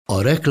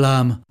A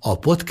reklám a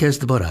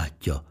podcast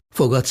barátja.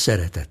 Fogad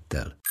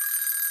szeretettel.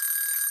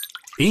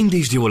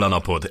 Indítsd jól a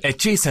napod egy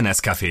csésze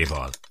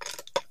Nescaféval.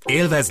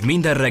 Élvezd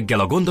minden reggel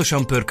a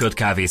gondosan pörkölt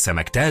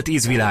kávészemek telt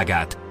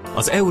ízvilágát,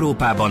 az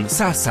Európában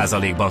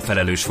 100%-ban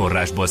felelős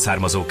forrásból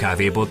származó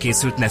kávéból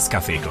készült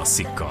Nescafé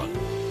klasszikkal.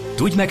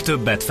 Tudj meg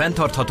többet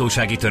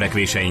fenntarthatósági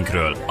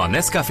törekvéseinkről a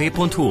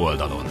nescafé.hu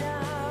oldalon.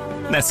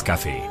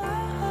 Nescafé.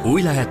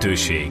 Új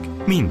lehetőség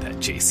minden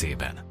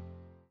csészében.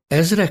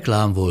 Ez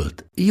reklám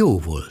volt, jó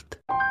volt.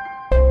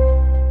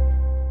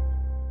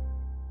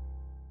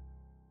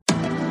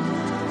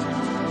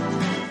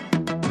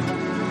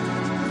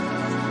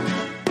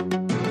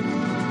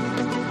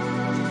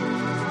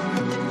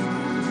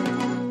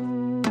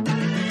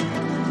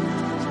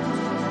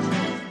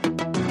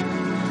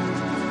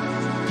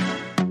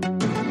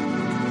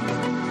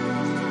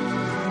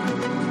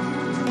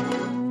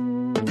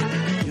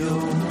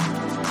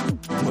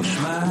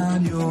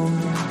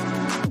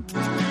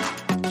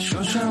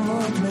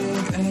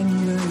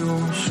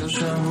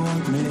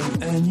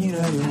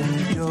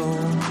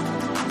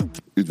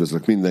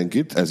 Üdvözlök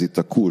mindenkit, ez itt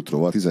a Kult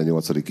rovat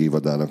 18.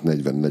 évadának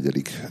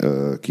 44.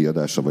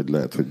 kiadása, vagy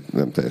lehet, hogy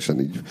nem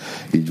teljesen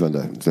így van,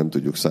 de nem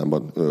tudjuk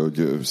számban,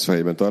 hogy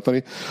fejében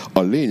tartani.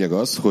 A lényeg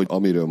az, hogy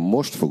amiről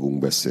most fogunk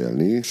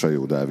beszélni,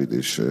 Sajó Dávid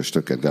és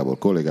Stöcker Gábor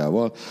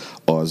kollégával,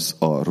 az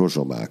a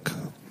rozsomák.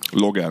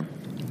 Logan.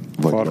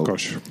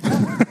 Farkas.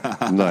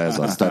 Na ez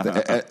az.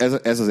 Tehát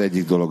ez az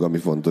egyik dolog, ami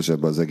fontos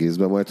ebben az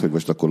egészben majd, hogy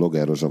most akkor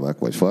Logan, rozsomák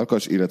vagy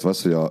farkas, illetve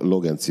az, hogy a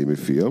Logan című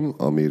film,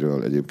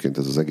 amiről egyébként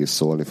ez az egész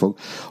szólni fog,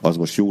 az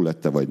most jó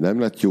lett-e vagy nem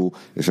lett jó,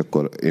 és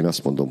akkor én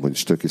azt mondom, hogy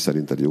Stöki,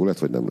 szerinted jó lett,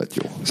 vagy nem lett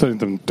jó?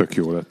 Szerintem tök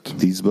jó lett.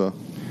 10-ből?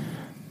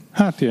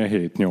 Hát ilyen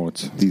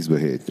 7-8.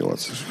 10-ből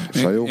 7-8.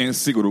 Sajó? Én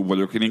szigorúbb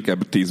vagyok, én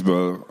inkább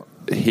 10-ből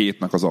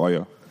 7-nek az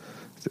alja.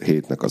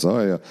 7-nek az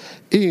alja.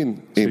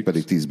 Én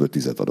pedig 10-ből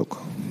 10-et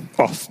adok.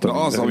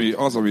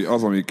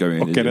 Az, ami kemény.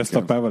 A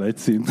keresztapával egy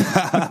szín.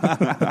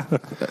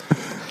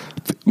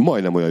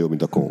 Majdnem olyan jó,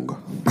 mint a Kong.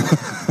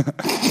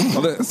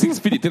 De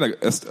Figyelj, tényleg,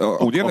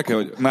 úgy érdekel,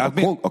 hogy...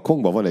 A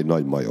Kongban van egy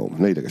nagy majom.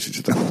 Ne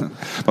idegesítsetek.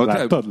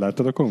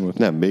 Láttad a Kongot?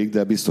 Nem még,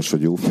 de biztos,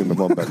 hogy jó film,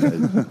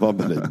 van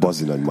benne egy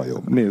bazi nagy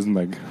majom. Nézd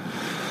meg.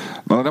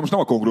 Na, de most nem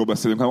a Kongról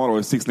beszélünk, hanem arról,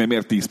 hogy Sixnél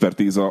miért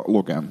 10/10 a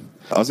Logan.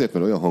 Azért,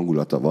 mert olyan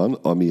hangulata van,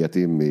 amilyet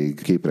én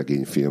még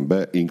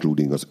képregényfilmben,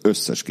 including az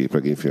összes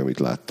képregényfilm, amit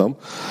láttam,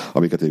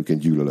 amiket egyébként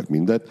gyűlölök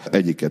mindet,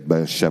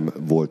 egyiketben sem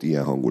volt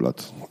ilyen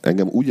hangulat.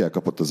 Engem úgy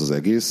elkapott az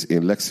egész,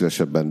 én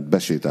legszívesebben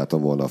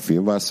besétáltam volna a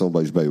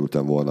filmvászonba, és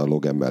beültem volna a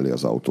Logan mellé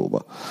az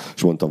autóba.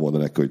 És mondtam volna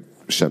neki, hogy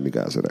semmi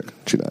gázöreg,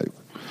 csináljuk.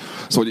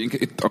 Szóval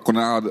itt akkor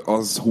nálad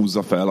az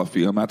húzza fel a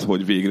filmet,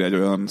 hogy végre egy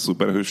olyan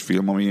szuperhős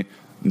film, ami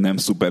nem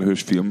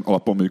szuperhős film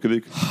alapon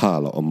működik?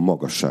 Hála a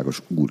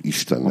magasságos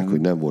Úristennek,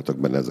 hogy nem voltak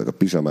benne ezek a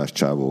pizsamás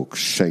csávók,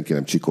 senki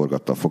nem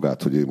csikorgatta a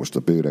fogát, hogy ő most a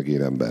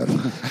bőregér ember,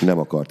 nem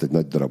akart egy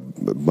nagy darab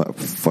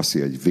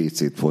faszi egy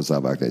WC-t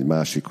hozzávágni egy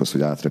másikhoz,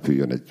 hogy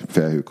átrepüljön egy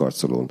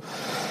felhőkarcolón,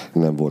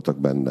 nem voltak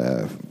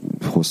benne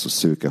hosszú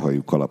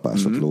szőkehajú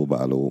kalapásot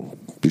lóbáló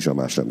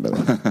pizsamás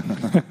emberek.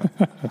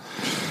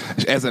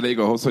 És ez elég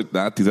ahhoz, hogy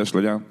 10-es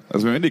legyen?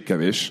 Ez még mindig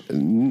kevés.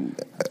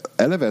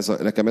 Eleve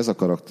nekem ez a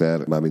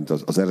karakter, mármint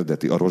az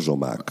eredeti, a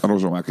rozsomák. A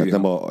rozsomák,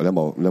 igen.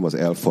 Nem az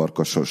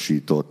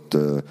elfarkasosított,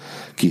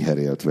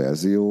 kiherélt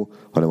verzió,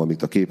 hanem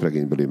amit a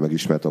képregényből én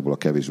megismert, abból a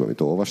kevésből,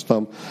 amit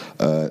olvastam.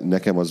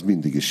 Nekem az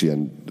mindig is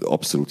ilyen,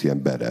 abszolút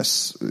ilyen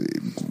badass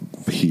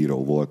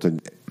hero volt, hogy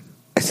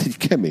ez egy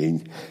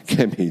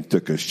kemény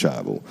tökös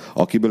csávó,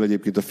 akiből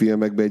egyébként a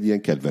filmekben egy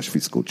ilyen kedves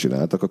fiszkót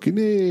csináltak, aki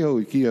néha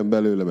úgy kijön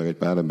belőle, meg egy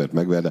pár embert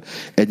megver, de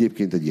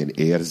egyébként egy ilyen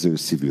érző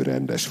szívű,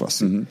 rendes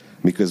faszi.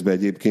 Miközben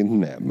egyébként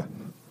nem.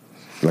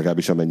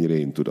 Legalábbis amennyire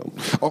én tudom.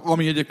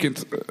 Ami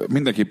egyébként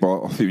mindenképp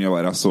a film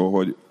javára szól,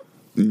 hogy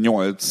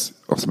 8,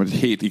 azt mondom,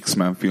 hogy 7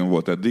 X-Men film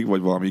volt eddig,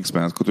 vagy valami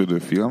X-Menhez kötődő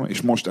film,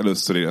 és most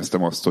először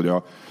éreztem azt, hogy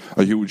a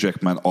Hugh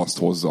Jackman azt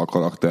hozza a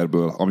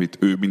karakterből, amit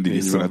ő mindig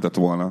is szeretett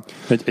volna.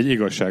 Egy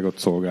igazságot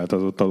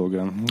szolgáltatott a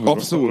Logan.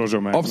 Abszolút,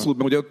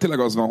 mert ugye tényleg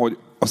az van, hogy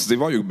azt azért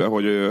valljuk be,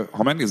 hogy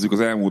ha megnézzük az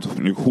elmúlt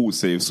mondjuk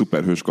 20 év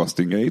szuperhős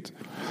castingjait,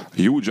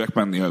 Hugh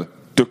Jackmannél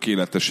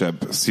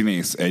tökéletesebb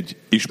színész egy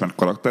ismert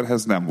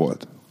karakterhez nem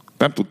volt.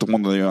 Nem tudtok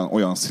mondani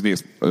olyan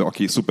színész,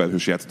 aki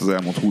szuperhős játszott az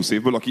elmúlt 20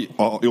 évből,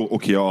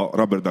 aki a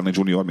Robert Downey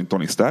Jr., mint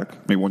Tony Stark.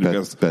 Még mondjuk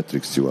ez...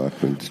 Patrick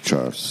Stewart, mint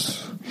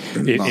Charles.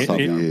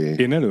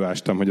 Én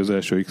előástam, hogy az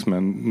első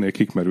X-Men-nél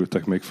kik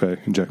merültek még fel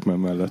Jackman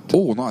mellett.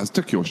 Ó, na ez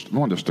tök jó.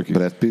 Mondd ezt ki.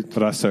 Brad Pitt.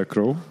 Russell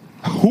Crowe.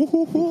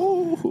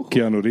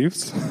 Keanu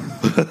Reeves.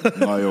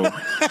 Na jó,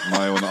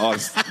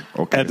 az.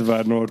 Okay.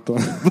 Edward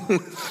Norton.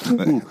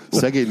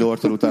 Szegény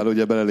Norton után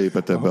ugye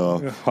belelépett ebbe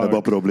a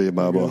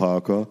problémába a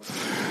Hulkkal.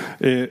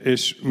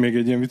 És még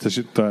egy ilyen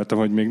vicces találtam,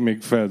 hogy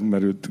még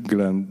felmerült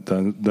Glenn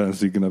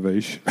Danzig neve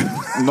is.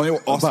 Na jó,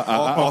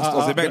 azt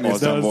azért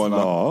megnéztem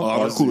volna.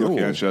 Az jó.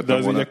 De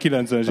az ugye a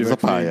 90-es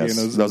évek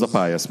végén. De az a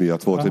pályász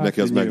miatt volt, hogy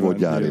neki az meg volt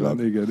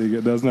gyárilag. Igen,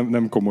 de az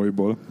nem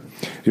komolyból.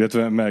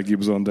 Illetve Mel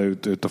Gibson, de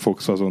őt a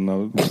Fox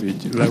azonnal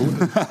így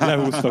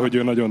lehúzta, hogy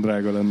ő nagyon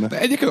drága lenne. De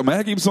egyébként a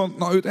Mel Gibson,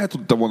 őt el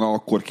tudta volna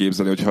akkor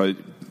képzelni, hogyha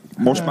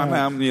most már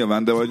nem,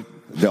 nyilván, de hogy...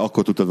 De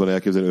akkor tudtad volna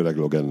elképzelni öreg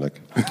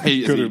Logannek.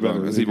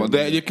 Körülbelül. Ez így van.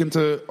 De egyébként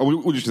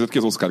úgy is nézett ki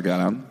az Oscar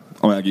gálán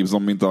a Mel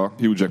Gibson, mint a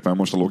Hugh Jackman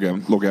most a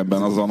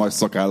Loganben, azzal a nagy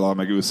szakállal,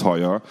 meg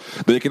őszhajjal.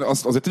 De egyébként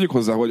azért tegyük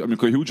hozzá, hogy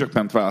amikor Hugh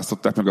Jackmant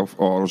választották meg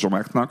a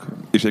rozsomáknak,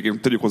 és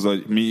egyébként tegyük hozzá,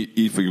 hogy mi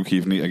így fogjuk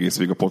hívni egész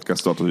végig a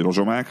podcastot, hogy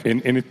rozsomák.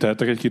 Én itt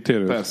tehetek egy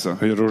kitérőt? Persze.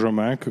 Hogy a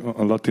rozsomák,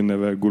 a latin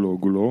neve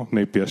guló,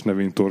 népies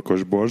nevén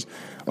torkos borz,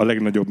 a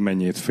legnagyobb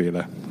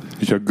menyétféle.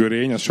 És a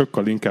görény az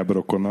sokkal inkább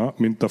rokona,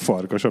 mint a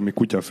farkas, ami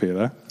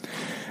kutyaféle.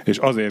 És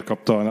azért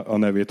kapta a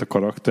nevét a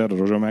karakter a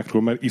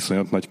rozsomákról, mert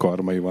iszonyat nagy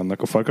karmai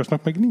vannak. A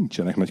farkasnak meg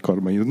nincsenek nagy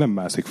karmai, nem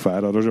mászik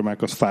fára. A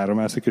rozsomák az fára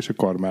mászik, és a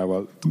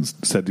karmával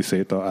szedi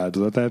szét az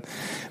áldozatát.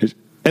 És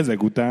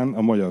ezek után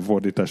a magyar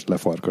fordítást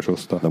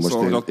lefarkasozta. Na most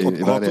szóval,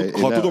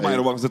 ha a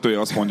tudományról vezetője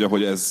azt mondja,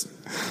 hogy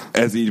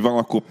ez így van,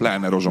 akkor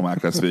pláne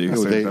rozsomák lesz végig.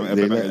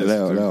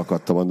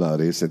 Leakadtam annál a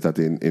részén, tehát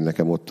én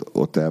nekem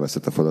ott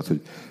elveszett a feladat,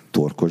 hogy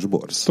torkos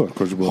borz.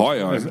 Torkos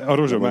borz. A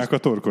rozsomák a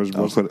torkos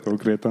borz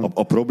konkrétan.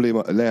 A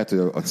probléma, lehet, hogy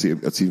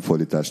a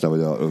címfordításnál,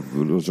 vagy a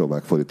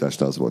rozsomák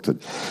fordításnál az volt, hogy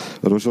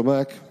a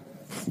rozsomák,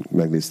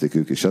 megnézték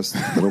ők is ezt,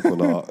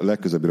 a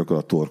legközelebbi rokon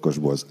a torkos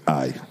borz.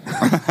 Állj.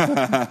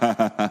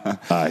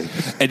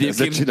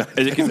 Egyébként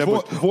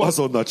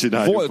azonnal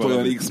csináljuk volt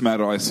valami. Olyan X-Men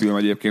rajzfilm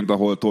egyébként,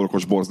 ahol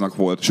torkos borznak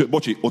volt. Sőt,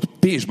 bocsi, ott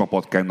Pézsma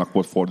patkánynak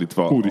volt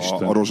fordítva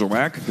a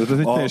rozsomák. De ez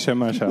egy teljesen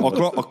más állat.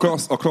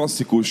 A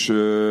klasszikus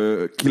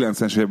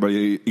 90-es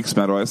évbeli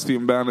X-Men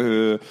rajzfilmben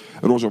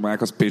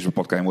rozsomák, az Pézsma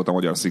patkány volt a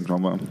magyar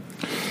szinkronban.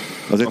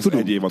 Azért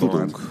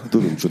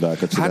tudunk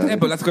csodákat csinálni. Hát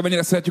ebből látszik, hogy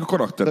mennyire szeretjük a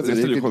karaktert,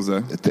 ezt tegyük hozzá.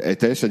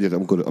 Teljesen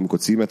egyértelmű, amikor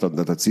címet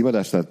adnak, a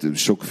címadásnál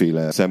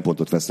sokféle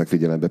szempontot vesznek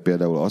figyelembe.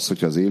 Például az,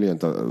 hogyha az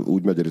Alien-t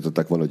úgy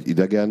magyarították volna, hogy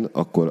idegen,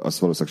 akkor azt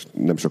valószínűleg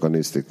nem sokan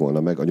nézték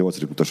volna meg. A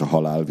 8. utas a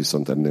halál,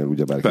 viszont ennél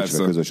ugyebár kicsit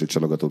a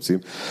közönségcsalogató cím.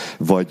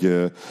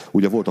 Vagy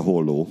ugye volt a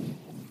Holló.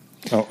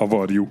 A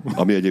varjú.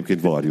 Ami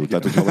egyébként varjú.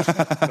 Tehát,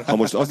 ha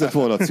most az lett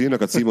volna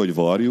a cím, hogy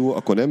varjú,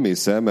 akkor nem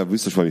mész el, mert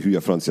biztos valami hülye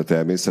francia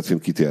természetfilm,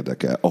 kit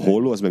érdekel. A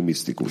Holló az meg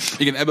misztikus.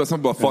 Igen, ebből a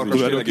szempontból a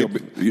farkas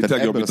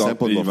ebből a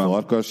szempontból a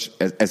farkas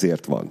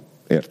ezért van.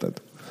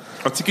 Érted?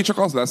 A ciki csak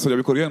az lesz, hogy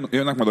amikor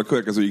jönnek majd a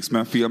következő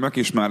X-Men filmek,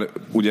 és már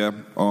ugye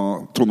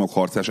a Trónok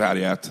harcás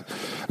Áriát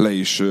le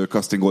is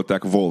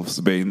castingolták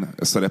Wolfsbane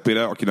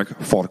szerepére, akinek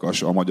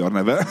Farkas a magyar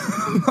neve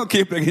a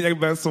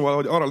képregényekben, szóval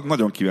hogy arra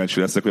nagyon kíváncsi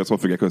leszek, hogy azt hogy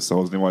fogják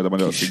összehozni majd a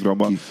magyar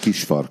szinkronban.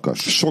 Kis farkas.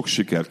 Sok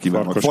sikert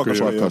kívánok.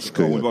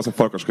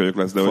 Farkaskölyök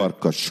lesz, de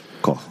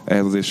Farkaska.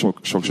 Ehhez azért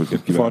sok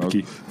sikert kívánok.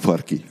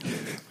 Farki.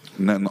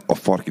 Nem, a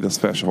farkit, ez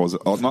fel se hozzá.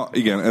 Na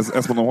igen,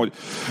 ezt mondom, hogy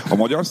a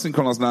magyar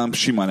szinkron az nem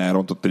simán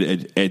elrontott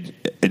egy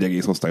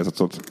egész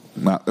osztályzatot.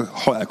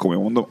 Ha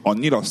elkomolyan mondom,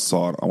 annyira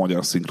szar a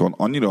magyar szinkron,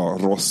 annyira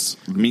rossz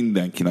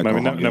mindenkinek a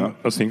hangja. Nem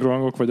a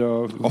szinkronhangok, vagy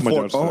a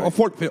magyar szöveg?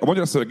 A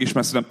magyar szöveg is,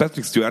 mert szerintem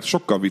Patrick Stewart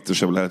sokkal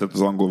viccesebb lehetett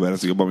az angol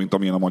verzióban, mint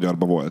amilyen a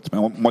magyarban volt.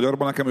 Mert a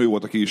magyarban nekem ő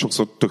volt, aki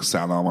sokszor tök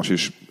szánalmas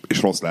és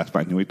rossz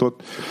látványt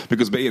nyújtott.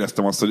 Miközben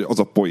éreztem azt, hogy az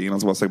a poén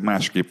az valószínűleg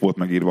másképp volt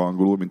megírva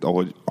angolul, mint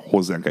ahogy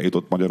hozzánk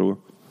eljutott magyarul.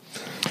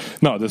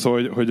 Na, de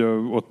szóval, hogy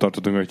ott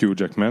tartottunk, hogy Hugh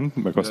Jackman,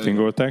 meg azt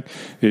tingolták,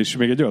 és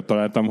még egy olyat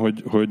találtam,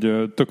 hogy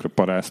tökre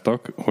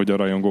paráztak, hogy a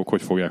rajongók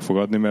hogy fogják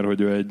fogadni, mert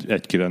hogy ő egy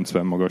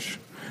 1,90 magas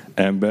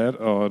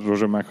ember, a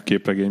rozsomák a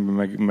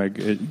képregényben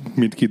meg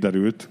mint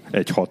kiderült,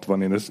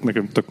 1,60, ez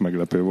nekem tök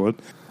meglepő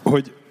volt,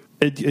 hogy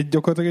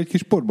gyakorlatilag egy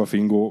kis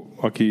porbafingó,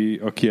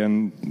 aki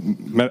ilyen,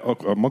 mert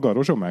maga a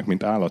rozsomák,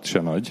 mint állat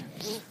se nagy,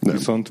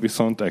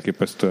 viszont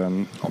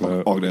elképesztően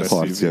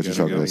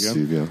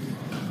agresszív.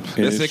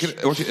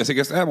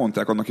 Ezt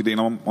elmondták annak idején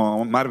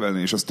a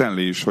Marvelnél és a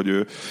Stanley is,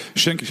 hogy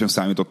senki sem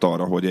számított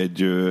arra, hogy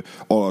egy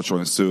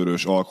alacsony,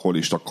 szőrös,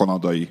 alkoholista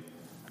kanadai,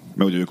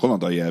 mert ugye ő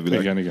kanadai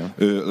elvileg, igen.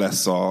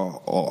 lesz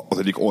az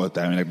egyik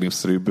all-time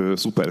legnépszerűbb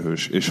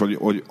szuperhős. És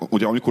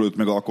hogy amikor őt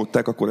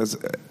megalkották, akkor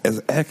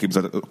ez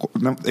elképzelhető.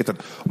 Nem, érted?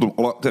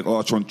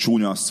 Alacsony,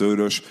 csúnya,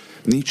 szőrös,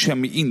 nincs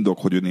semmi indok,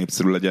 hogy ő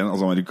népszerű legyen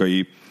az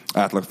amerikai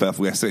átlag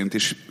felfogás szerint,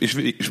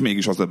 és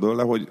mégis az lett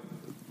belőle, hogy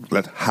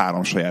lett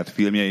 3 saját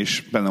filmje,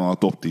 és benne van a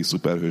top 10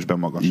 szuperhősben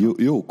magas.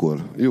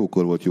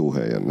 Jókor volt jó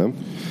helyen, nem?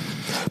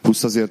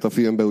 Plusz azért a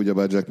filmben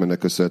ugyebár Jackmannek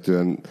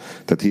köszönhetően,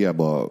 tehát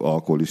hiába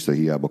alkoholista,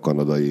 hiába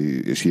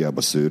kanadai, és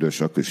hiába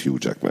szőrös, akkor is Hugh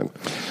Jackman.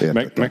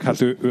 Meg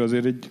hát ő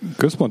azért egy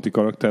központi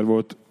karakter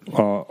volt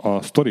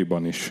a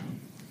sztoriban is.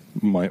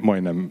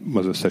 Majdnem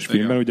az összes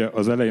filmben. Ugye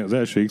az elején, az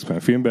első X-Men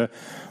filmben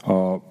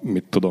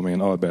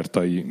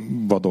albertai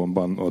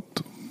vadonban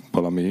ott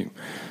valami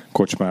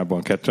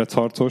kocsmában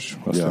ketrecharcos,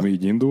 azt hiszem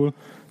így indul,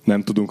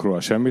 nem tudunk róla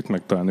semmit,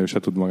 meg talán ő se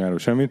tud magáról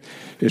semmit,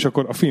 és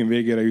akkor a film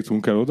végére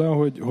jutunk el oda,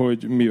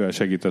 hogy mivel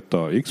segített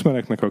a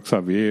X-meneknek, a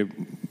Xavier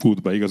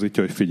útba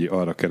igazítja, hogy figyelj,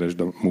 arra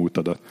keresd a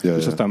múltadat.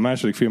 És aztán a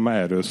második film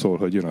már erről szól,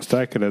 hogy jön a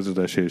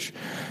sztrájkerezredes,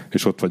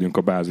 és ott vagyunk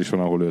a bázison,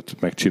 ahol őt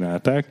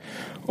megcsinálták.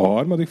 A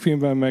harmadik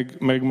filmben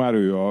meg már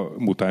ő a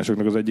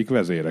mutánsoknak az egyik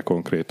vezére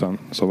konkrétan.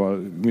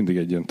 Szóval mindig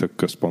egy ilyen tök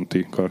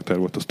központi karakter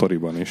volt a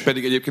sztoriban is.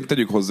 Pedig egyébként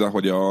tegyük hozzá,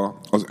 hogy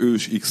az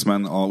ős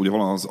X-Men, ugye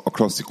van az a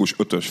klasszikus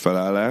 5-ös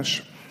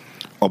felállás,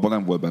 abban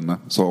nem volt benne.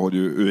 Szóval, hogy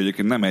ő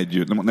egyébként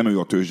nem ő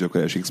a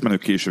tőzsgyökeres X-Men, ő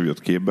később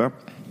jött képbe.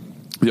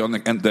 Ugye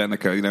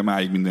ennek ellenére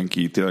máig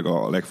mindenki tényleg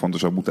a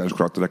legfontosabb mutáns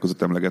karakterek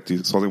között emlegeti.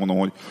 Szóval azért mondom,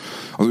 hogy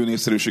az ő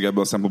népszerűség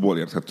ebből a szempontból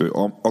érthető.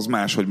 Az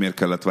más, hogy miért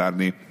kellett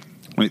várni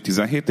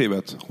 17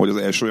 évet, hogy az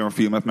első olyan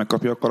filmet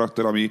megkapja a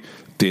karakter, ami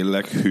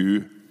tényleg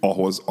hű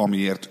ahhoz,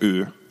 amiért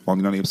ő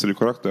annyira népszerű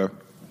karakter?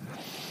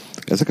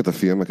 Ezeket a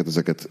filmeket,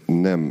 ezeket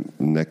nem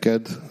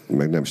neked,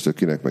 meg nem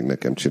Stökinek, meg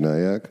nekem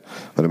csinálják,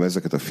 hanem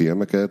ezeket a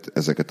filmeket,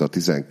 ezeket a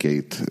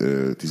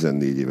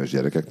 12-14 éves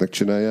gyerekeknek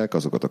csinálják,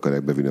 azokat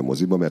akarják bevinni a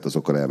moziba, mert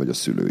azokkal elmegy a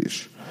szülő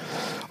is.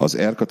 Az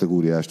R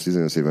kategóriás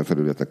 18 éven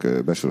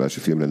felületnek besorolási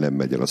filmre nem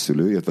megy el a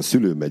szülő, illetve a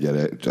szülő megy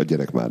el, a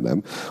gyerek már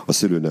nem. A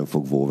szülő nem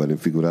fog Wolverine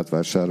figurát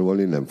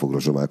vásárolni, nem fog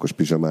rozsomákos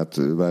pizsamát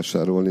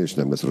vásárolni, és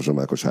nem lesz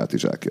rozsomákos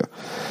hátizsákja.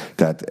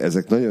 Tehát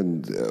ezek nagyon,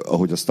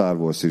 ahogy a Star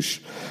Wars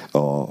is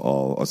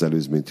az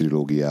előzmény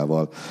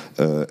trilógiával,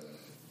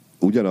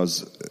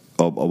 ugyanaz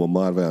a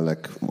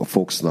Marvelnek, a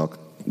Foxnak,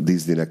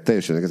 Disneynek,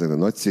 teljesen ezeknek a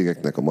nagy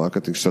cégeknek a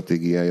marketing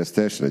stratégiája, ez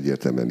teljesen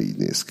egyértelműen így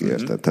néz ki.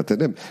 Mm-hmm.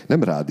 Tehát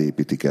nem rád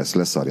építik ezt,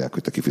 leszarják,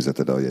 hogy te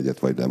kifizeted a jegyet,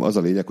 vagy nem. Az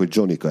a lényeg, hogy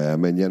Johnnyka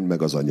elmenjen,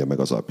 meg az anyja, meg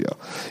az apja.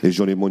 És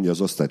Johnny mondja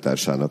az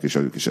osztálytársának, és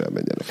ők is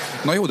elmenjenek.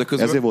 Na jó, de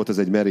közben... Ezért volt ez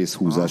egy merész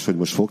húzás, hogy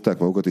most fogták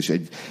magukat,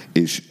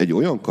 és egy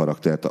olyan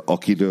karaktert,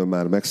 akiről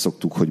már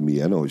megszoktuk, hogy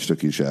milyen, ahogy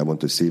Stöki is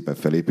elmondta, hogy szépen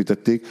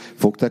felépítették,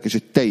 fogták, és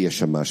egy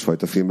teljesen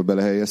másfajta filmbe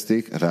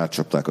belehelyezték,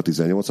 rácsapták a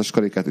 18-as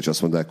karikát, és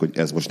azt mondták, hogy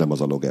ez most nem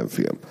az a Logan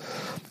film.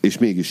 És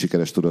mégis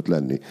sikeres tudott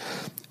lenni.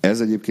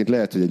 Ez egyébként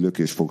lehet, hogy egy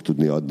lökés fog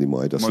tudni adni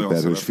majd a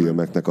szuperhős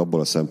filmeknek abból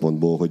a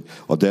szempontból, hogy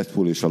a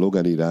Deadpool és a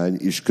Logan irány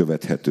is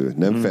követhető.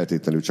 Nem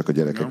feltétlenül csak a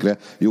gyerekekre.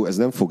 Jó, ez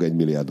nem fog $1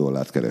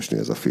 milliárd keresni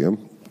ez a film.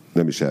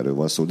 Nem is erről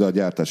van szó, de a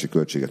gyártási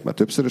költséget már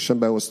többszörösen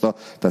behozta,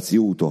 tehát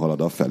jó úton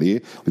halad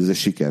afelé, hogy ez egy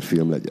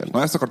sikerfilm legyen.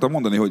 Na ezt akartam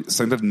mondani, hogy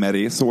szerinted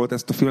merész volt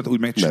ezt a filmet úgy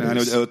megcsinálni,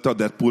 hogy előtte a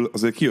Deadpool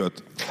azért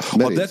kijött?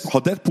 Ha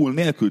Deadpool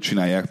nélkül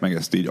csinálják meg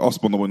ezt így,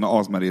 azt mondom, hogy na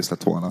az merész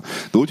lett volna.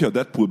 De úgy, hogy a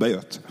Deadpool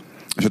bejött,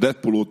 és a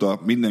Deadpool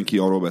óta mindenki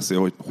arról beszél,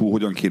 hogy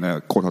hogyan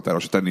kéne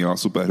korhatárosra tenni a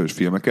szuperhős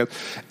filmeket,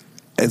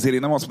 ezért én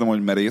nem azt mondom,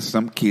 hogy merész,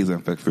 hanem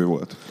kézenfekvő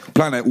volt.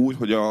 Pláne úgy,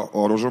 hogy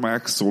a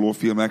rozsomák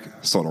szólófilmek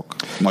szarok.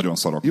 Nagyon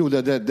szarok. Jó,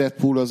 de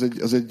Deadpool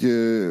az egy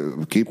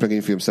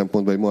képregényfilm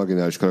szempontból egy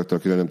marginális karakter,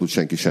 akiről nem tud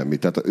senki semmit.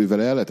 Tehát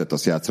ővel el lehetett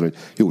azt játszani, hogy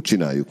jó,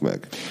 csináljuk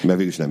meg. Mert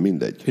végülis nem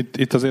mindegy.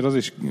 Itt azért az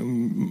is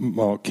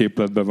a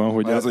képletben van,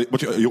 hogy...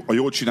 A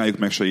jól csináljuk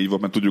meg se így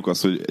volt, mert tudjuk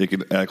azt, hogy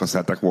egyébként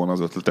elkaszálták volna az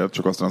ötletet,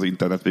 csak aztán az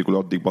internet végül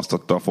addig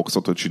basztatta a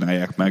Foxot, hogy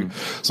csinálják meg.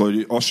 Szóval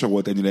hogy az sem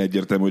volt ennyire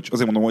egyértelmű, hogy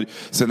azért mondom, hogy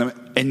szerintem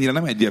ennyire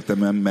nem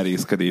egyértelműen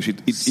merészkedés.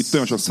 Itt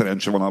nagyon sok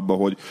szerencse van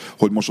abban,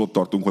 hogy most ott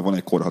tartunk, hogy van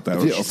egy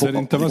korhatáros.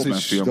 Szerintem az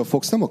is... A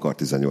Fox nem akar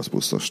 18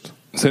 pluszost.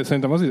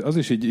 Szerintem az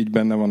is így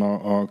benne van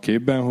a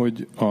képben,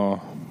 hogy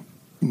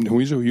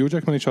Hugh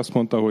Jackman is azt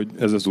mondta, hogy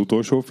ez az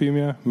utolsó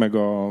filmje, meg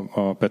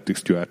a Patrick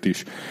Stewart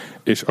is.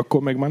 És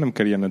akkor meg már nem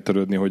kell ilyenen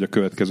törődni, hogy a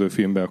következő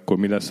filmben akkor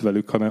mi lesz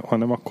velük,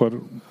 hanem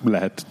akkor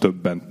lehet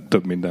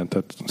több mindent,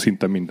 tehát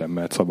szinte minden,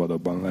 mert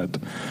szabadabban lehet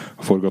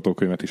a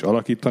forgatókönyvet is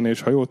alakítani,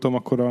 és ha jól tudom,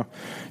 akkor a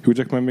Hugh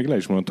Jackman még le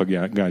is mondott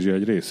a gázsia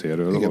egy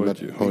részéről. Igen,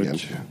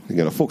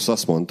 igen, a Fox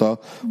azt mondta,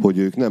 hogy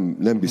ők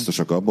nem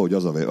biztosak abban, hogy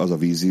az a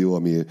vízió,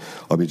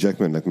 ami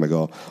Jackmannek meg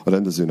a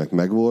rendezőnek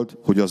megvolt,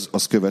 hogy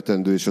az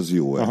követendő és az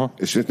jó.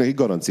 És neki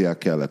garanciák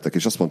kellettek,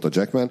 és azt mondta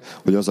Jackman,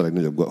 hogy az a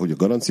legnagyobb, hogy a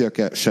garancia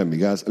kell, semmi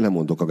gáz,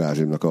 lemondok a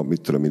gázsimnak a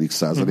x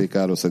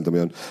százalékáról, szerintem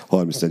olyan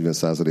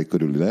 30-40%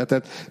 körül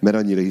lehetett, mert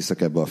annyira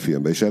hiszek ebbe a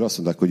filmbe. És erre azt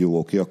mondták, hogy jó,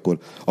 oké,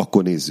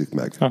 akkor nézzük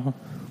meg. Aha.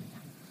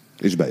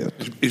 És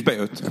bejött. És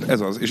bejött,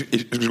 ez az.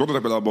 És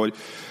gondoltak bele abba, hogy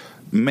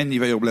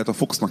mennyivel jobb lehet a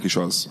Foxnak is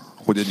az,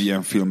 hogy egy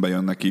ilyen filmbe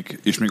jön nekik,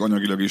 és még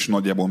anyagilag is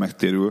nagyjából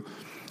megtérül,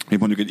 még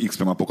mondjuk egy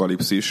X-Men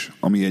apokalipszis,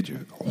 ami egy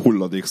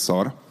hulladék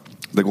szar,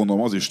 de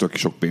gondolom az is tök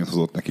sok pénzt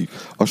hozott nekik.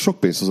 A sok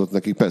pénzt hozott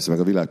nekik, persze, meg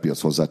a világpiac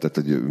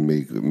hozzátett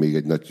még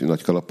egy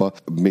nagy kalapa.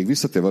 Még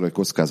visszatérve arra, hogy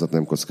kockázat,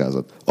 nem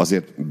kockázat.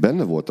 Azért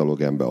benne volt a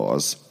Loganben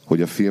az,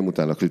 hogy a film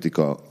után a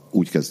kritika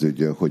úgy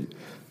kezdődjön, hogy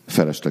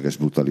felesleges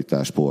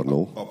brutalitás,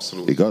 pornó.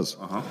 Abszolút. Igaz?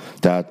 Aha.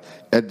 Tehát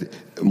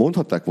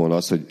mondhatták volna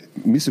azt, hogy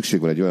mi szükség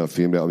van egy olyan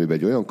filmre, amiben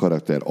egy olyan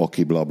karakter,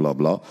 aki bla bla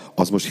bla,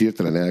 az most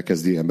hirtelen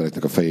elkezdi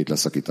embereknek a fejét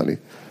leszakítani.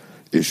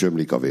 és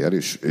ömlik a vér,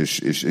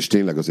 és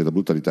tényleg azért a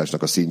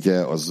brutalitásnak a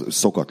szintje az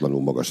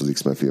szokatlanul magas az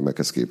X-Men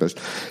filmekhez képest.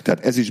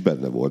 Tehát ez is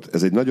benne volt.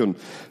 Ez egy nagyon,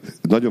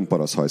 nagyon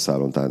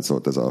paraszhajszálon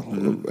táncolt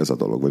ez a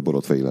dolog, vagy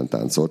borotvaélen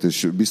táncolt,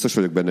 és biztos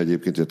vagyok benne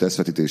egyébként, hogy a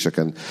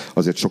tesztvetítéseken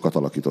azért sokat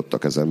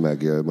alakítottak ezen,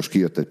 meg most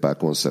kijött egy pár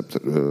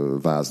koncept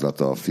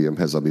vázlata a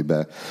filmhez,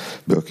 amiből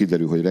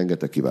kiderül, hogy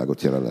rengeteg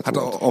kivágott jelenet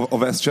volt.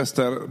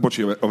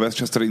 A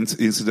Westchester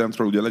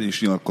incidentről ugye le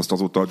is nyilatkozta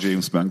azóta a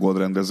James Mangold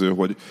rendező,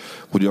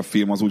 hogy a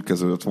film az úgy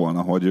kezdődött volna,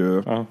 hogy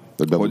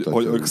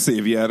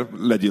Xavier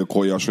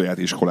legyilkolja a saját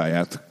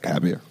iskoláját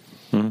kb.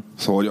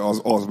 Szóval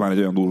hogy az már egy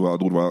olyan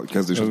durva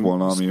kezdés lett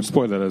volna, ami...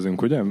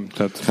 Spoilerezünk, ugye?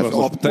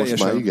 Tehát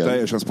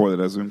teljesen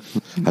spoilerezünk.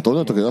 Hát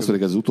onnantól, hogy azt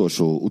mondjuk, ez az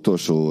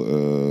utolsó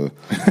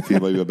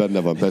film, amiben benne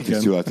van Patrick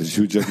Stewart és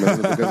Hugh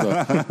Jackman, ez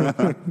a...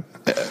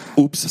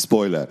 Ups,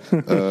 spoiler.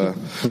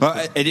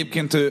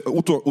 Egyébként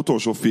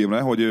utolsó filmre,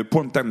 hogy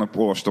pont tegnap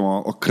olvastam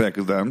a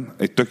Crackden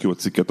egy tök jó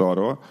cikket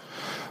arról,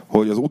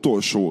 hogy az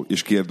utolsó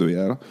is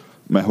kérdőjel,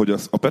 mert hogy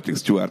a Patrick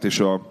Stewart és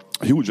a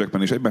Hugh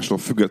Jackman is egymástól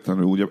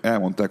függetlenül ugye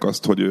elmondták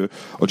azt, hogy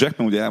a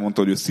Jackman ugye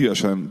elmondta, hogy ő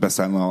szívesen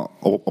beszállna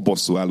a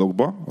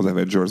bosszúállókba, az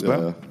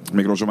Avengers-be,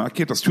 még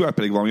rozsomákét, a Stewart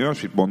pedig valami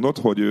olyasmit mondott,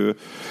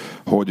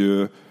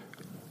 hogy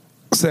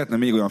szeretne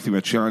még olyan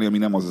filmet csinálni, ami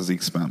nem az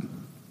X-Men.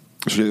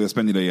 És hogy ezt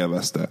mennyire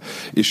élvezte.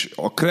 És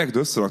a Craig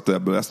összerakta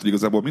ebből ezt, hogy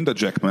igazából mind a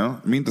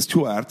Jackman, mind a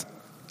Stewart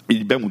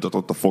így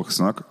bemutatott a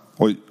Foxnak,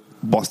 hogy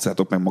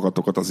basszátok meg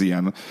magatokat az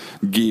ilyen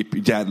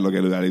gyárilag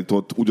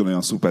előállított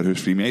ugyanolyan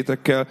szuperhős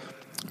filmjeitekkel,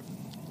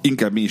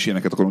 inkább mi is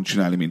ilyeneket akarunk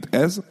csinálni, mint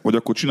ez, vagy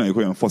akkor csináljuk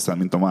olyan faszán,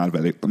 mint a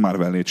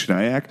Marvel-nél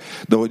csinálják,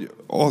 de hogy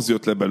az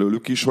jött le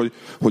belőlük is, hogy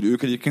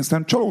ők egyébként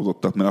nem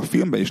csalódottak, mert a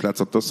filmben is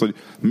látszott az, hogy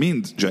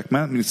mind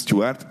Jackman, mind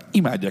Stewart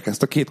imádják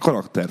ezt a két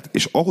karaktert,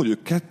 és ahogy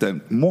ők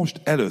ketten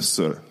most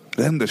először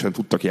rendesen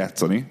tudtak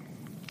játszani,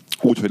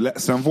 úgyhogy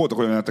szerintem voltak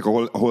olyan jelenetek,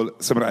 ahol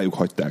rájuk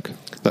hagyták.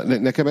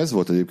 Nekem ez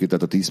volt egyébként,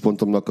 tehát a 10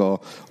 pontomnak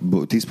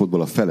 10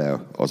 pontból a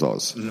fele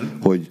az,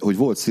 hogy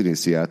volt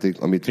színészi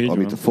játék,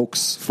 amit a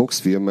Fox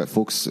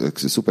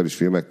szuperis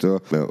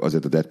filmektől,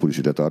 azért a Deadpool is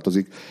ide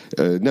tartozik,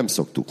 nem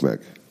szoktuk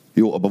meg.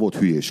 Jó, abban volt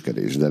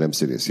hülyéskedés, de nem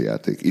színészi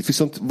játék. Itt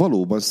viszont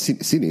valóban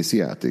színészi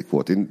játék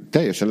volt. Én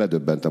teljesen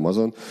ledöbbentem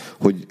azon,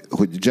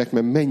 hogy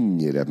Jackman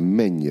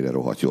mennyire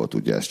rohadt jól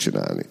tudja ezt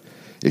csinálni.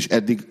 És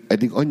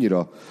eddig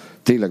annyira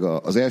tényleg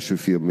az első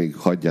film még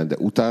hagyján, de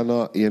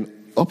utána ilyen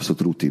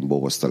abszolút rutinból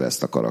hozta le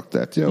ezt a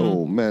karaktert.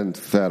 Jó, ment,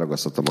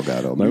 felragasztotta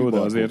magára. Na jó, de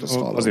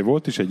azért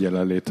volt is egy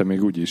jelenléte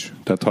még úgyis.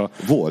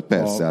 Volt,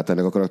 persze, hát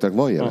ennek a karakternek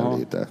van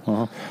jelenléte.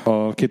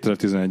 A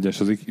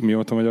 2011-es, mi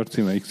volt a magyar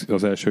címe?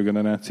 Az első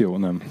generáció?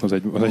 Nem, az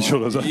egy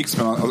sorozat.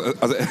 X-Men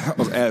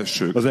az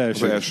első. Az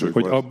első.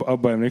 Hogy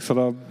abban emlékszel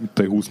a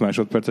 20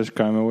 másodperces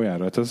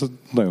cameójára? Hát ez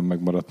nagyon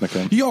megmaradt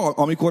nekem. Ja,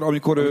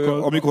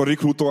 amikor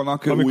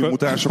rekrutolnak új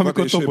mutánsokat,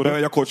 és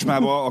bemegy a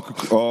kocsmába.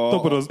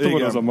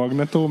 Toboroz a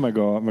Magneto, meg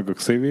a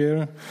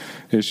Xavier,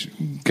 és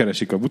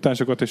keresik a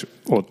mutánsokat, és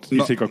ott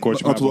iszik a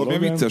kocsmában. Tudod,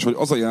 milyen vicces, hogy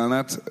az a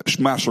jelenet, és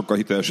már sokkal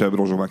hitelesebb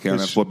rozsomák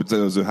jelenet volt, mint az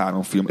előző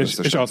 3 film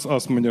összesen. És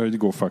azt mondja, hogy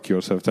go fuck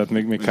yourself, tehát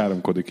még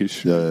káromkodik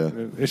is. Ja.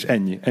 És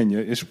ennyi,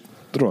 és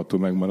rohadtul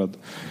megmarad.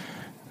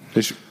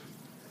 És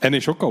ennél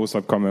sokkal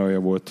hosszabb cameója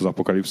volt az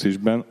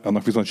Apokalipszisben,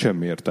 annak viszont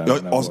semmi értelme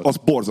nem volt. Az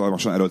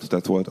borzalmasan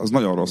erőltetett volt, az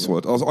nagyon rossz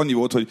volt. Az annyi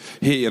volt, hogy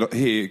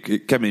hé,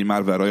 kemény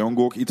Marvel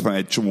rajongók, itt van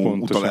egy csomó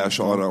pontosan utalás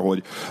arra,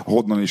 hogy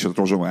honnan is a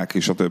rozsomák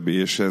és a többi,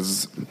 és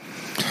ez...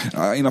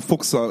 Én a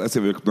Fox-szal,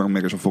 ezért vagyok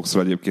meg és a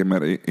Fox-szal egyébként,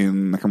 mert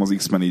nekem az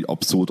X-Men így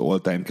abszolút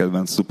all-time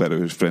kedvenc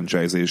szuperhős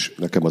franchise, és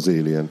nekem az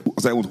Alien.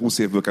 Az elmúlt 20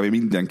 évből kb.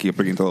 Minden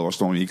képregényt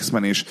elolvastam, hogy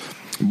X-Men, és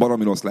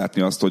baromi rossz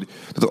látni azt, hogy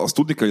tehát azt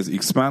tudni, hogy az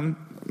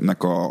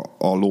X-Men-nek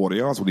a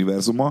lore-ja, az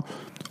univerzuma,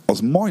 az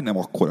majdnem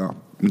akkora,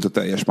 mint a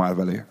teljes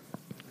Marvelé.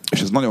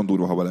 És ez nagyon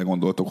durva, ha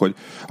belegondoltok, hogy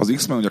az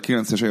X-Men ugye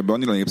a 90-es években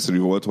annyira népszerű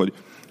volt, hogy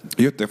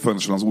jöttek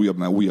folyamatosan az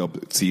újabbnál újabb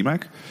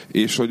címek,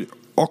 és hogy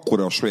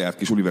akkora a saját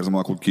kis univerzum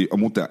alakult ki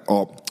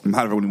a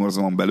Marvel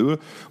univerzumon belül,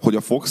 hogy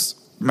a Fox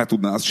meg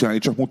tudná azt csinálni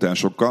csak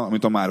mutánsokkal,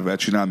 amit a Marvel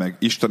csinál meg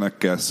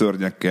istenekkel,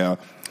 szörnyekkel,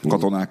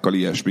 katonákkal,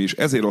 ilyesmi. És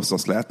ezért rossz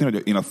azt látni,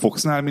 hogy én a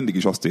Foxnál mindig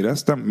is azt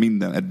éreztem,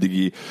 minden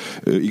eddigi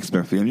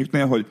X-Men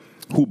filmjüknél, hogy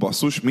hú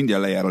basszus,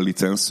 mindjárt lejár a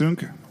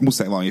licenszünk,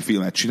 muszáj valami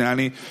filmet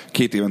csinálni,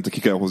 2 évente ki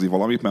kell hozni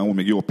valamit, mert amúgy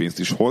még jó pénzt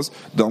is hoz,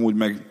 de amúgy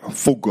meg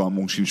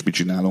fogalmunk sincs, mit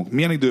csinálunk.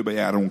 Milyen időben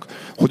járunk,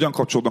 hogyan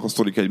kapcsolódnak a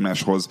sztorik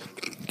egymáshoz,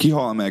 ki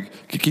hal meg,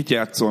 kit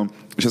játszol,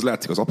 és ez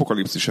látszik az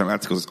Apokalipszisen,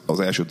 látszik az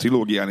első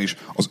trilógián is,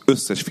 az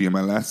összes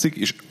filmen látszik,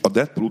 és a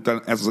Deadpool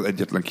után ez az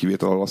egyetlen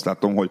kivétel, ahol azt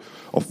látom, hogy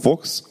a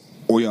Fox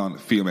olyan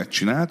filmet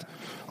csinált,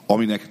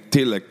 aminek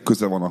tényleg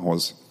köze van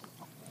ahhoz,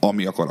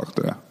 ami a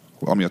karaktere,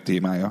 ami a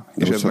témája.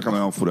 És ez nekem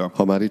nagyon fura.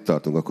 Ha már itt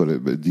tartunk,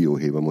 akkor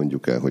dióhéjban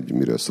mondjuk el, hogy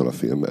miről szól a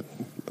film, mert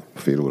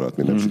fél órát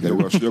még nem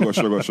sikerült.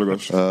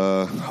 Jogos.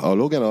 A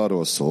Logan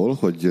arról szól,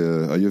 hogy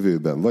a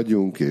jövőben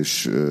vagyunk,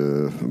 és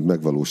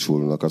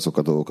megvalósulnak azok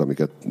a dolgok,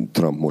 amiket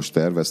Trump most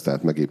tervez,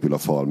 tehát megépül a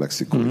fal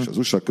Mexikó és az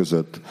USA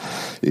között,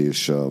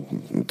 és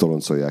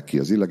toloncolják ki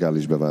az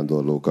illegális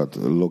bevándorlókat.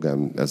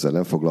 Logan ezzel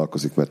nem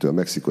foglalkozik, mert ő a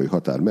mexikói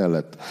határ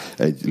mellett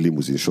egy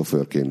limuzin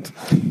sofőrként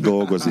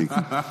dolgozik.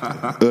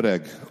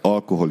 Öreg,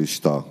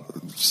 alkoholista,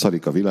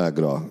 szarik a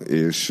világra,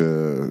 és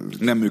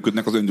nem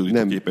működnek az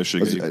öngyógyító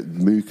képességei.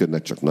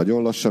 Működnek, csak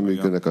nagyon lassan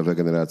működnek a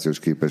regenerációs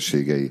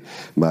képességei.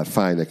 Már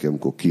fáj neki,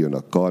 amikor kijön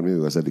a karmi,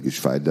 ő az eddig is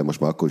fájt, de most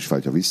már akkor is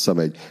fáj, ha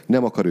visszamegy.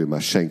 Nem akar ő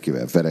már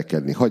senkivel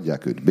verekedni,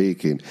 hagyják őt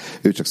békén.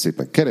 Ő csak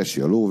szépen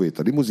keresi a lóvét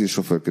a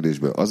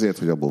limuzinsofőrködésből azért,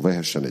 hogy abból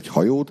vehessen egy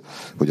hajót,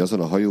 hogy azon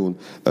a hajón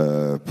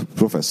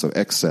Professor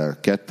Excel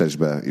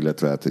 2-esbe,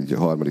 illetve hát egy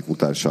harmadik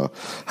mutánsa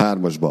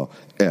 3-asba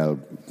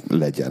el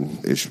legyen,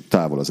 és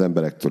távol az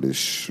emberektől,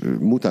 és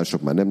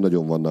mutánsok már nem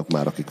nagyon vannak,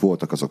 már akik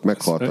voltak, azok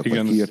meghaltak,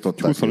 vagy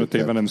kiirtották. 25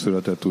 éve nem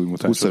született új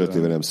mutáns. 25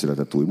 éve nem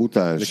született új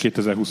mutáns.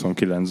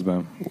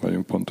 2029-ben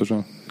vagyunk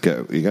pontosan.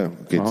 Igen,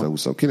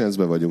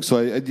 2029-ben vagyunk.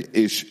 Szóval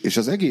és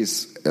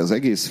az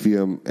egész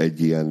film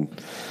egy ilyen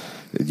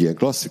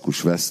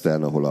klasszikus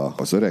western, ahol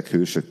az öreg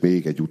hősök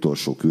még egy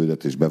utolsó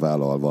küldetést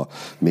bevállalva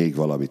még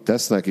valamit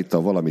tesznek. Itt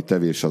a valami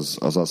tevés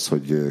az,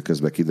 hogy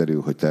közben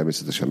kiderül, hogy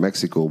természetesen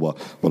Mexikóba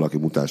valaki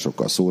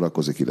mutánsokkal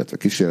szórakozik, illetve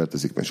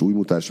kísérletezik, mert új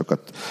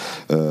mutánsokat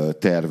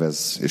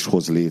tervez és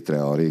hoz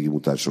létre a régi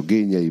mutánsok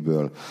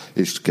génjeiből,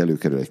 és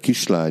előkerül egy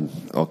kislány,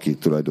 aki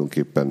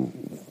tulajdonképpen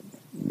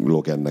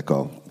Logannek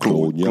a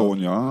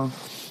klónja.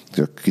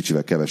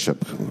 Kicsivel kevesebb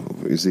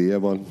izéje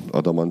van,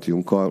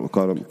 adamantium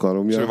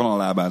karomja. És van a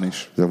lábán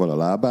is. De van a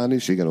lábán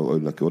is, igen,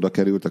 oda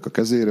kerültek a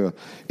kezéről,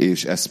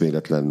 és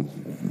eszméletlen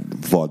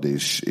vad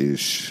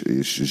és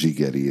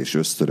zsigeri és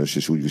ösztönös,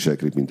 és úgy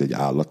viselkedik, mint egy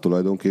állat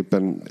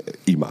tulajdonképpen.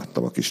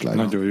 Imádtam a kislányt.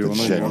 Nagyon jó.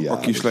 A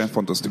kislány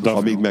fantasztikus.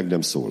 Amíg meg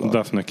nem szólal.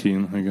 Daphne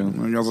Keane,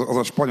 igen.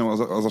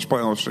 Az a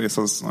spanyolos rész,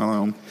 az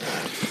nagyon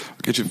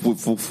kicsit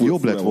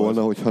jobb lett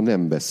volna, hogyha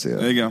nem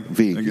beszél. Igen.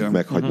 Végig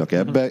meghagynak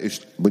ebbe,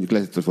 és mondjuk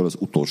lehet volna az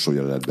utolsó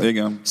jelenetben.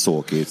 Igen.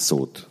 Szól 2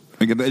 szót.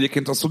 Igen, de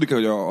egyébként azt tudni kell,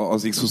 hogy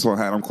az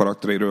X-23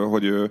 karakteréről,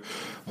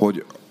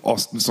 hogy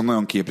azt viszont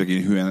nagyon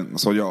képregény hülyen,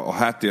 szóval a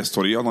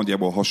háttérsztoria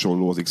nagyjából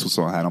hasonló az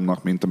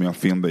X-23-nak, mint ami a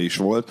filmben is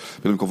volt.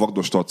 Például amikor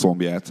vagdosta a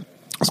combját,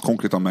 az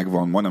konkrétan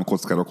megvan, majdnem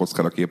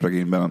kockára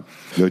képregényben.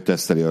 De hogy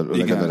teszteli a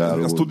regeneráló.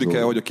 Igen, azt tudni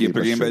kell, hogy a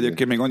képregényben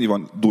egyébként még annyi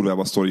van durvább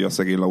a sztoria a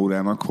szegény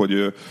Laurának,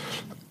 hogy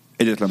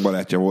egyetlen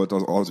barátja volt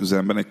az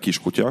üzemben egy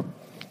kiskutya,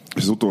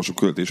 és az utolsó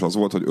költés az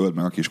volt, hogy öld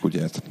meg a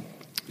kiskutyát.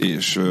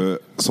 És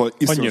szóval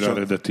annyira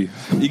eredeti.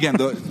 Igen,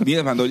 de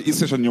nyilván, de hogy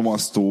iszonyatosan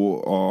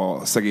nyomasztó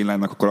a szegény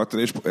lánynak a karakter,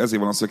 és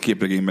ezért van az, hogy a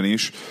képregényben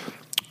is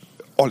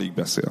alig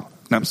beszél.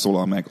 Nem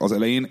szólal meg. Az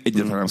elején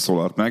egyáltalán nem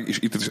szólalt meg, és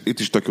itt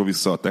is tök jó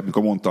visszaadták,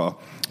 mikor mondta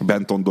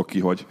Benton Doki,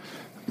 hogy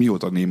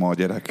mióta néma a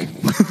gyerek.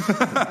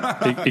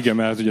 Igen,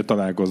 mert ugye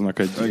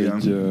találkoznak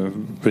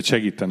vagy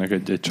segítenek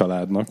egy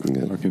családnak,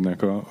 igen,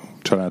 akinek a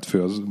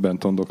családfő az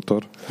Benton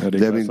doktor.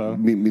 De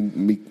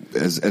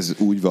ez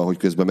úgy van, hogy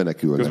közben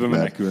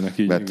menekülnek.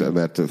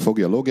 Mert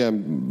fogja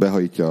Logan,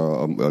 behajtja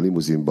a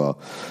limuzinba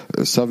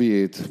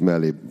Xaviert,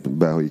 mellé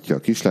behajtja a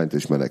kislányt,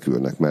 és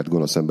menekülnek, mert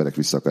gonosz emberek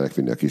vissza akarják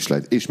vinni a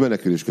kislányt. És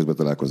menekülés közben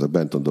találkoznak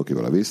Benton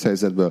Dokival a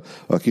vészhelyzetből,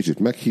 a kicsit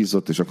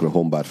meghízott, és akkor a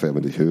hombár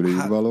felmed egy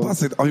hőrőig való.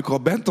 Amikor a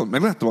Benton,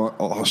 megláttam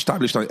a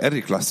stáblistán, hogy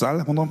Eric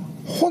LaSalle, mondom,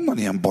 honnan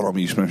ilyen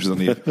baromi ismerős ez a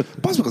név?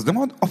 Basz meg, az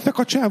nem a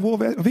fekacsávó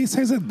a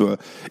vészhelyzetből?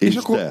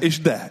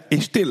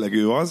 És tényleg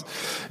ő az,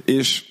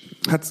 és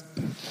hát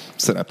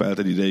szerepelt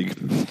egy ideig.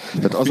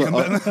 Tehát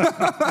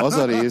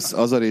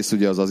az a rész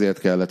ugye az azért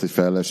kellett, hogy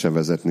fel lehessen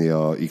vezetni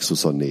a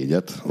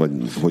X-24-et, vagy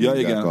hogy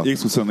igen,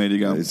 X-24,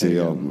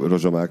 igen. A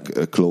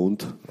rozsomák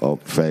klónt, a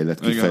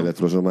kifejlett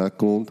rozsomák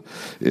klónt,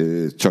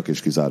 csak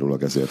és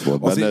kizárólag ezért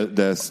volt benne,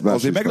 de ezt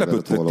azért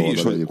meglepődtek ti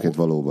is,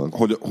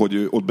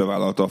 hogy ott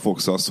bevállalta a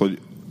Fox azt, hogy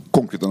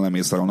konkrétan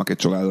lemészárolnak egy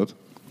családot.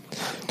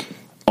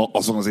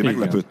 Azon azért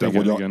meglepődtem,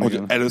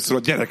 hogy először a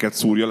gyereket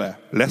szúrja le.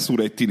 Leszúr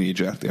egy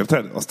tinédzsert,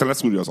 érted? Aztán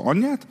leszúrja az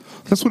anyját,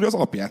 leszúrja az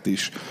apját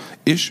is.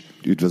 És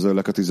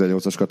üdvözöllek a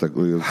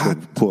 18-as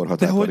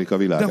korhatárparik a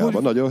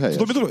világában. Nagyon helyes.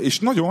 Tudom, és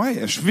nagyon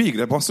helyes.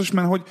 Végre basszus,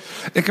 mert hogy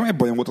nekem ebben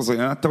bajom volt az a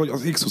jelenete, hogy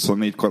az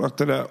X-24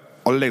 karaktere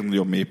a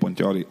legnagyobb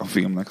mélypontja a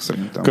filmnek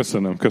szerintem.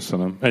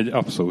 Köszönöm.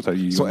 Abszolút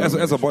így. Szóval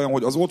ez a bajom,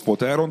 hogy az ott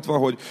volt elrontva,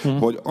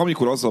 hogy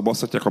amikor azzal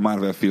basszatják a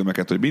Marvel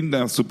filmeket, hogy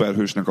minden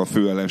szuperhősnek a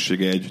fő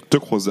ellensége egy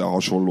tök hozzá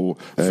hasonló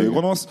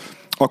főgonosz,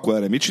 akkor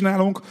erre mit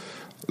csinálunk?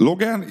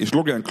 Logan és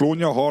Logan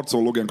klónja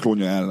harcol Logan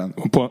klónja ellen.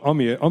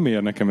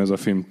 Amiért nekem ez a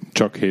film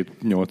csak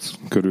 7-8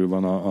 körül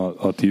van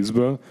a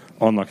 10-ből,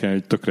 annak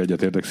hogy tökre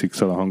egyetértek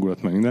Six-el a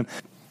hangulat meg minden,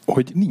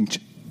 hogy nincs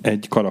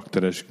egy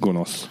karakteres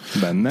gonosz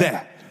benne.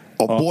 De!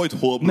 A Boyd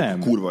Holbrook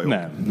kurva jó.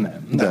 Nem.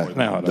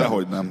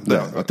 Dehogy nem.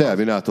 A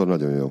Terminátor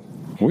nagyon jó.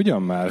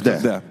 Ugyan már?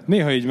 De.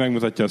 Néha így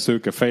megmutatja a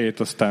szőke fejét,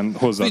 aztán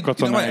hozza a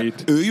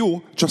katonáit. Ő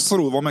jó, csak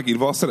szarul van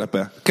megírva a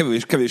szerepe.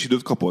 Kevés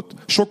időt kapott.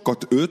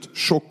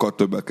 Sokkal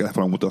többet kell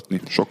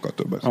felmutatni. Sokkal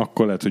többet.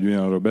 Akkor lehet, hogy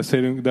ugyanarról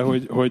beszélünk, de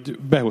hogy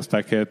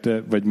behozták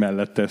helyette, vagy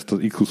mellette ezt az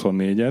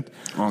X24-et.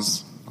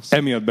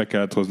 Emiatt be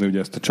kellett hozni ugye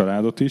ezt a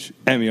családot is,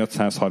 emiatt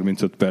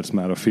 135 perc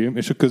már a film,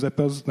 és a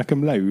közepe az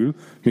nekem leül,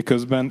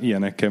 miközben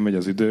ilyenekkel megy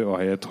az idő,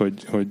 ahelyett,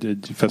 hogy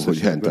egy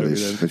feszességben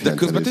röviden. De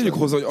közben tegyük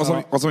hozzá,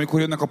 hogy az, amikor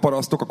jönnek a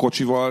parasztok a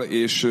kocsival,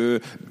 és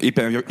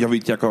éppen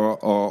javítják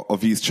a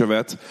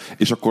vízcsövet,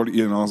 és akkor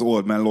jön az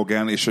Old Man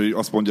Logan, és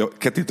azt mondja,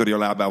 kettétöri a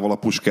lábával a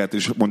puskát,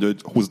 és mondja,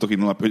 hogy húzzatok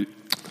innen, hogy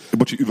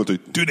üvölt, hogy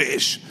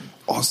tűnés!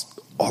 Az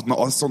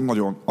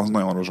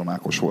nagyon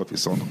rozsomákos volt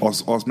viszont.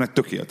 Az meg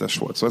tökéletes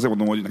volt. Szóval ezért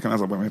mondom, hogy nekem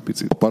ez a bajom egy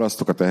picit. A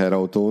parasztok a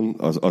teherautón,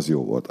 az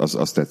jó volt.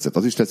 Az tetszett.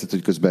 Az is tetszett,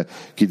 hogy közben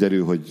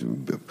kiderül, hogy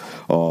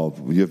a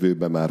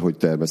jövőben már hogy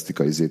termesztik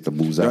a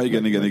búzát. Ja,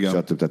 igen.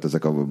 Stb. Tehát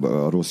ezek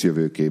a rossz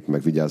jövőkép,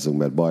 meg vigyázzunk,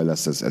 mert baj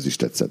lesz, ez is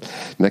tetszett.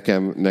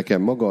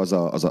 Nekem maga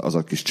az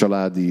a kis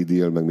családi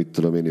idill, meg mit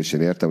tudom én, és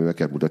én értem, hogy meg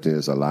kell mutatni, hogy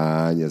ez a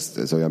lány,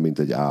 ez olyan, mint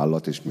egy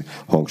állat, és mi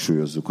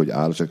hangsúlyozzuk, hogy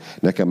állat. Csak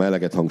nekem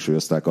eleget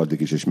hangsúlyozták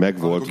addig is, és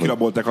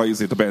megvolt,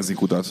 a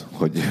benzinkutat.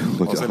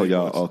 Hogy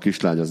a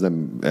kislány az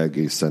nem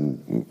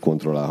egészen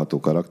kontrollálható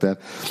karakter.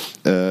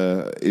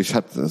 És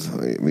hát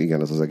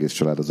igen, az egész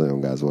család az nagyon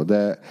gáz volt.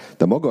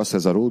 De maga az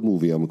ez a road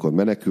movie, amikor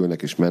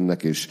menekülnek és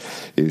mennek,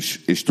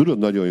 és tudod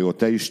nagyon jól,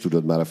 te is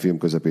tudod már a film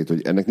közepét,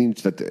 hogy ennek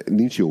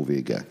nincs jó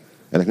vége.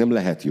 Ennek nem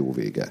lehet jó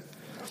vége.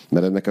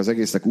 Mert ennek az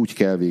egésznek úgy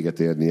kell véget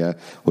érnie,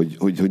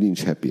 hogy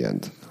nincs happy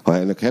end. Ha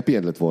ennek happy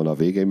end lett volna a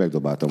vége, én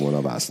megdobáltam volna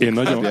a vásznak. Én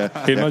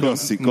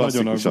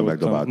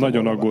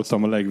nagyon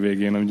aggódtam a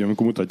legvégén,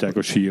 amikor mutatják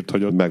a sírt,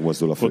 hogy ott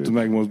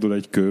megmozdul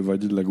egy kő,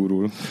 vagy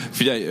legurul.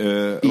 Figyelj,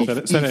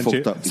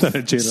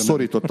 szerencsére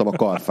szorítottam a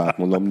karfát,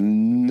 mondom,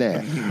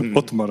 ne.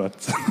 Ott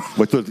maradsz.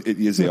 Vagy tudod,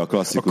 a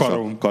klasszikus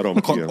karom.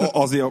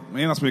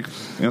 Én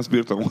azt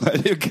bírtam volna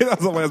egyébként,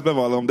 az a baj, ezt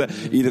bevallom, de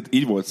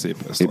így volt szép.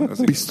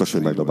 Biztos,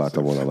 hogy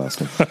megdobáltam volna a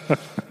vásznak.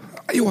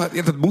 Jó, hát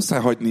érted, muszáj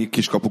hagyni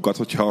kiskapukat,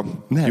 hogyha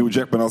Hugh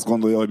Jackman azt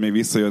gondolja, hogy még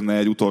visszajönne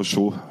egy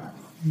utolsó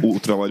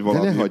útra, vagy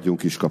valami. De ne hagyjunk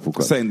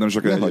kiskapukat. Szerintem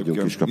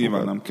csak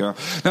nyilván nem kell.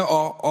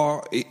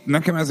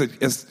 Nekem ez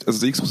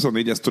az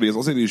X24 sztori, ez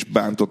azért is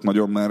bántott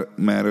nagyon,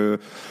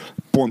 mert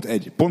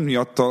pont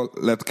miatt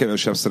lett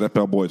kevesebb szerepe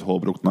a Boyd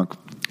Holbrooknak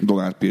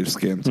Donald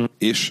Pierce-ként.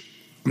 És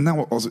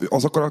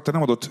az a karakter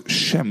nem adott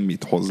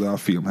semmit hozzá a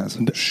filmhez.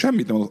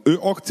 Semmit nem adott. Ő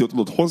akciót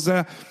adott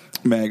hozzá,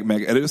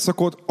 meg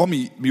erőszakot.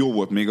 Ami jó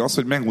volt még az,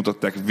 hogy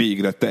megmutatták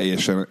végre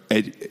teljesen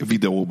egy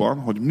videóban,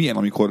 hogy milyen,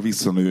 amikor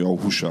visszanő a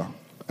húsa.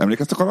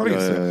 Emlékeztek arra a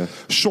részre?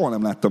 Soha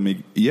nem láttam még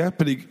ilyet,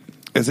 pedig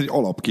ez egy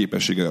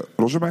alapképessége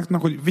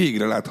rozsomáknak, hogy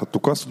végre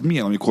láthattuk azt, hogy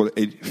milyen, amikor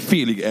egy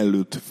félig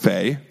ellőtt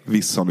fej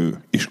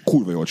visszanő. És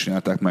kurva jól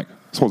csinálták meg.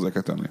 Ezt hozzá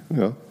kell tenni.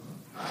 Ja.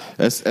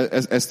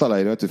 Ez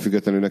talán ettől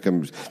függetlenül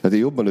nekem, tehát én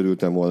jobban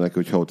örültem volna neki,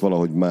 hogyha ott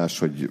valahogy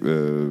máshogy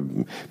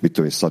mit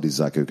tudom,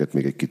 szadizzák őket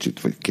még egy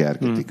kicsit, vagy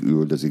kergetik,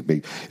 üldözik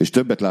még, és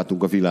többet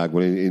látunk a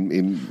világból,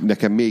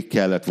 nekem még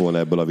kellett volna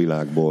ebből a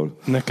világból.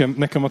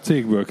 Nekem a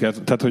cégből kell,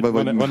 tehát hogy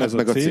van ez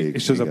a cég,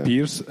 és ez igen. A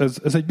Pierce,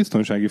 ez egy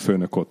biztonsági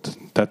főnök ott.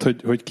 Tehát,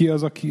 hogy ki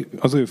az, aki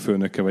az ő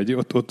főnöke, vagy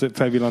ott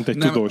felvillant egy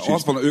tudós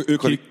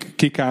is.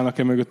 Kik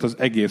állnak-e mögött az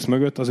egész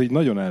mögött, az így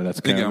nagyon el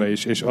lett kelve,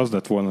 és az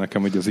lett volna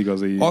nekem, hogy az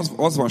igazi...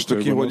 Az van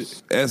stöki, hogy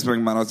ez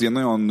meg már az ilyen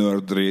nagyon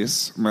nerd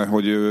rész, mert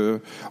hogy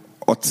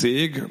a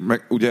cég,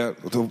 meg ugye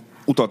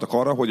utaltak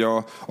arra, hogy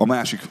a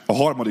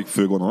harmadik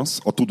főgonosz,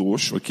 a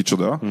tudós, vagy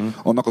kicsoda,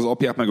 annak az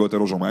apját megölte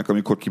rozsomák,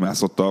 amikor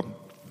kimászott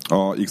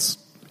a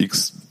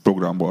X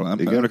programból, nem?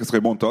 Emlékeztek,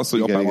 hogy mondta azt,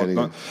 hogy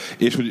apám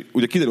és hogy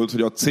ugye kiderült,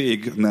 hogy a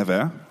cég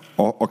neve,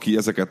 aki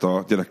ezeket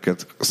a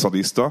gyereket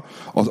szadiszta,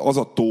 az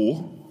a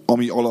tó,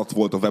 ami alatt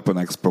volt a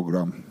Weapon X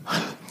program.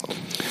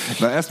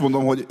 De ezt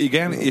mondom, hogy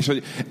igen, és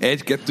hogy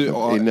egy-kettő...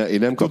 Én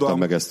nem kaptam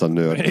meg ezt a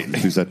nerd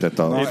füzetet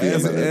a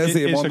filmben.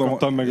 Ezért mondom,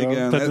 kaptam meg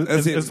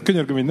ez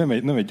könyörgöm,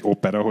 hogy nem egy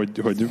opera, hogy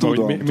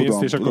mész,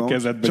 és akkor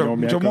kezedbe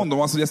nyomják. Csak mondom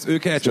azt, hogy ezt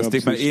ők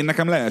elcseszték, mert én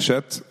nekem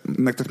leesett,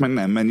 nektek meg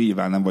nem, mert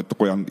nyilván nem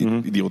vagytok olyan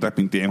idióták,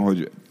 mint én,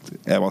 hogy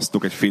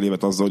elvasztok egy fél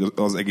évet azzal, hogy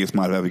az egész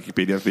Marvel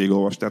Wikipédiát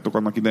végigolvastátok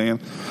annak idején.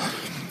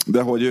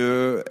 De hogy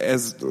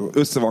ez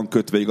össze van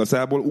kötve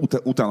igazából,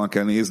 utána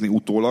kell nézni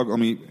utólag,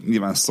 ami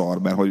nyilván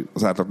szar, mert hogy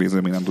az átlagnéző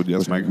még nem tudja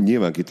ezt meg.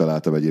 Nyilván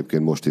kitaláltam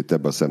egyébként most itt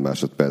ebben a 100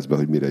 másodpercben,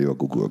 hogy mire jó a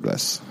Google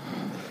Glass.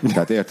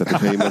 Tehát érted,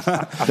 hogy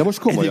de most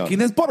komolyan.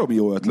 Egyébként ez baromi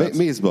jó ötlet.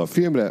 Mész be a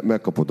filmre,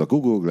 megkapod a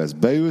Google Glass,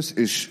 beülsz,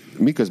 és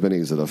miközben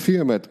nézed a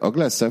filmet, a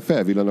Glass-en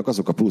felvillanak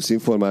azok a plusz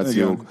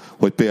információk, igen.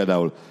 Hogy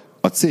például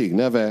a cég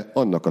neve,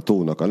 annak a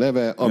tónak a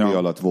neve, ami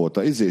alatt volt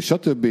a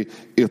stb.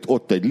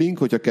 Ott egy link,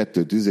 hogyha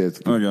 2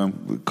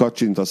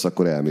 kacsintasz,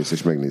 akkor elmész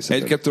és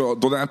megnézheted. Egy-kettő, a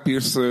Donald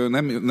Pierce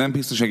nem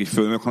biztonsági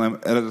főnök, hanem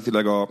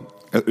eredetileg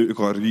ők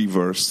a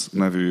Reverse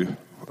nevű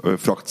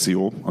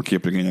frakció a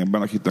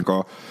képregényekben, akiknek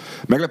a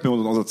meglepő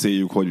módon az a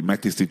céljuk, hogy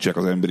megtisztítsák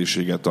az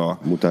emberiséget a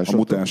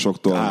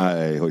mutánsoktól.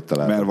 Hogy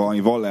találtam. Mert valami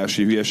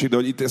vallási hülyeség, de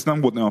hogy itt ez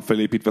nem volt nagyon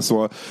felépítve,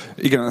 szóval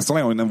igen, ezt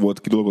talán, hogy nem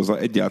volt kidolgozva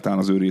egyáltalán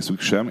az ő részük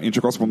sem. Én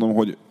csak azt mondom,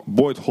 hogy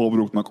Boyd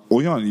Holbrooknak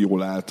olyan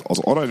jól állt az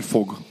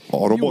aranyfog,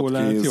 a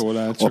robotkéz,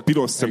 a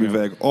piros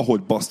szemüveg,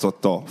 ahogy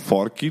basztatta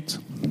Farkit.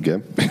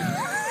 Igen.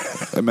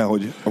 Mert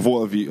hogy a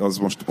Volvi az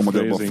most a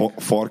magyarban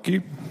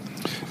Farki.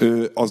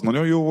 Az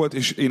nagyon jó volt,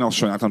 és én azt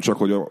sajnáltam csak,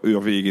 hogy ő a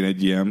végén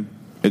egy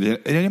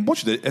ilyen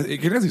bocs, de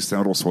ez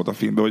hiszem rossz volt a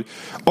film, de hogy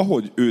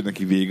ahogy ő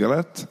neki vége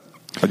lett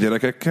a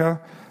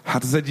gyerekekkel,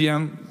 hát ez egy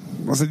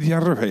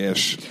ilyen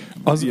röhelyes,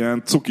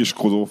 ilyen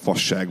cukiskodó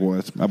fasság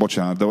volt. Már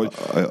bocsánat, de hogy...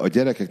 A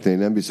gyerekeknél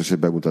nem biztos, hogy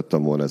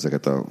bemutattam volna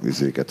ezeket a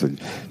vizéket, hogy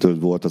tudod,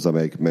 volt az,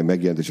 amelyik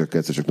megjelent, és akkor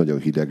egyszer csak nagyon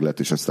hideg lett,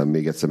 és aztán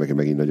még egyszer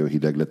megint nagyon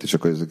hideg lett, és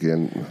akkor ezek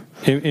ilyen...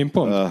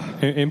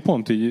 Én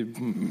pont így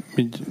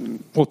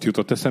ott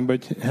jutott eszembe,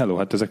 hogy hello,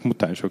 hát ezek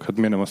mutánsok, hát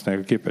miért nem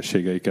használják a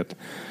képességeiket?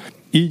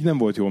 Így nem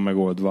volt jól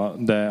megoldva,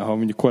 de ha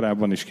mondjuk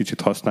korábban is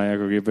kicsit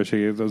használják a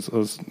képességét,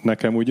 az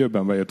nekem úgy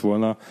jobban bejött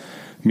volna,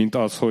 mint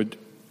az, hogy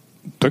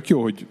tök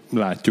jó, hogy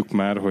látjuk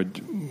már, hogy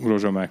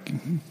Rozsamák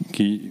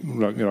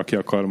kirakja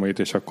a karmait,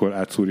 és akkor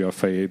átszúrja a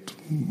fejét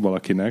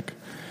valakinek,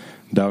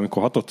 de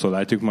amikor hatodszor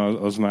látjuk,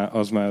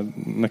 az már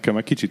nekem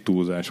egy kicsit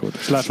túlzás volt.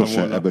 És láttam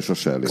volna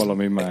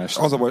valami más.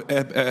 Az a baj,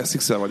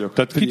 szikszel vagyok.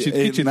 Tehát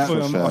kicsit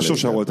olyan...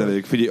 Sose volt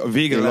elég. Figyelj,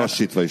 végre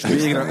lassítva is.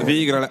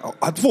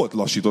 Hát volt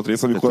lassított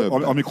rész,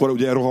 amikor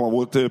ugye rohama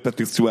volt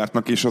Patrick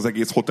Stewartnak, és az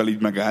egész hotel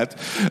így megállt.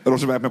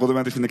 Rozsamák meg oda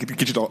ment, és mindenki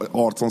kicsit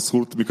arcon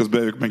szúrt,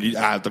 miközben ők meg így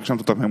álltak, és nem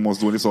tudtak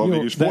megmozdulni, szóval jó,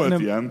 mégis volt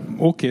nem, ilyen.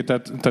 Oké,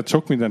 tehát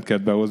sok mindent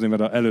kellett behozni,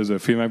 mert az előző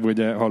filmekből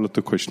ugye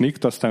hallottuk, hogy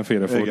snikt, aztán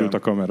félrefordult a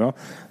kamera,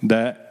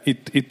 de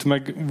itt meg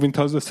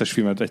mintha az összes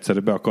filmet egyszerre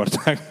be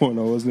akarták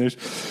volna hozni,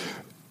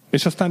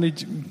 és aztán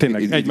így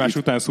tényleg egymás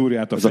után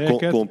szúrját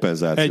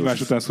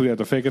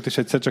a fejeket, és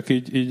egyszer csak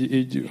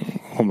így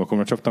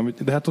homlokomra csaptam,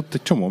 de hát ott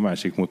egy csomó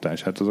másik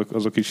mutáns, hát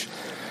azok is...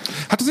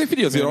 Hát azért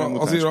figyelj,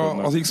 azért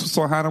az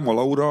X-23 a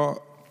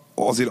Laura,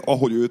 azért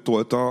ahogy ő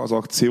tolta az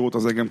akciót,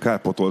 az engem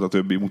kárpotolt a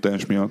többi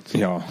mutáns miatt.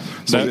 Ja,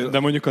 de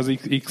mondjuk az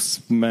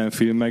X-Men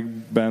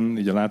filmekben,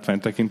 így a látvány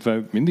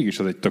tekintve mindig is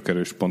az egy tök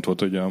erős pont volt,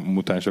 hogy a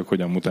mutánsok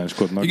hogyan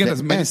mutánskodnak. Igen,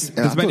 ez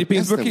mennyi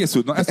pénzből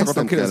készült? Na, ezt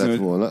akartam kérdezni.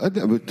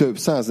 Több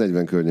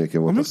 140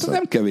 környékén volt.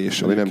 Nem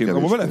kevés.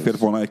 Abban belefért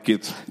volna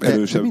egy-két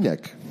erősebb.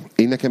 Minek?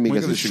 Nekem még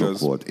ez is sok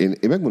volt. Én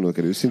megmondom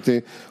el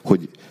őszintén,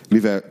 hogy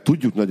mivel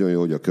tudjuk nagyon jó,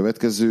 hogy a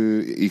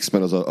következő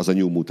X-Men az a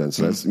New Mutants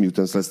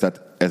lesz,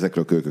 tehát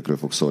ezekről a kölykökről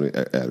fog szólni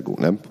ergo,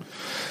 nem?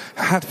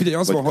 Hát figyelj,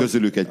 az vagy van,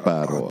 közülük egy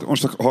párról.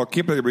 Most ha a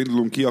képregényből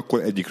indulunk ki,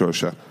 akkor egyikről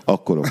se.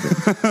 Akkor oké.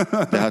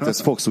 Tehát ez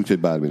fogsz úgy, hogy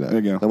bármi lehet.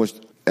 Igen. Na most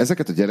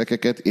ezeket a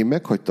gyerekeket én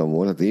meghagytam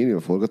volna, hát én a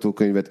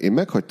forgatókönyvet, én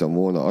meghagytam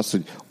volna azt,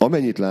 hogy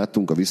amennyit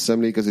láttunk a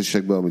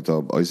visszaemlékezésekben, amit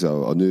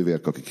a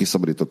nővérk, aki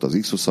kiszabadította az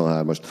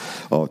X-23-ast,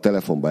 a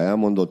telefonba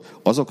elmondott,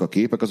 azok a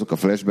képek, azok a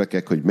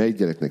flashbackek, hogy mely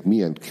gyereknek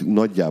milyen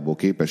nagyjából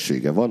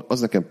képessége van, az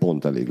nekem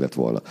pont elég lett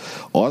volna.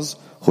 Az,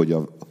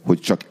 hogy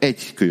csak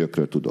egy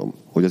kölyökről tudom,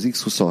 hogy az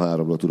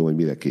X-23-ról tudom, hogy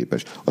mire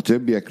képes. A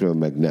többiekről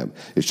meg nem.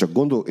 És csak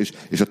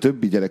és a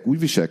többi gyerek úgy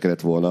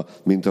viselkedett volna,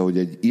 mint ahogy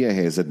egy ilyen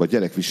helyzetben a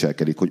gyerek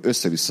viselkedik, hogy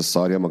össze-vissza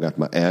szarja magát,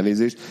 már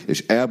elnézést,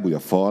 és elbúj a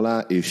fa alá,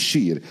 és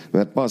sír,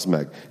 mert bazd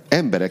meg,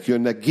 emberek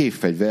jönnek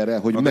gépfegyverrel,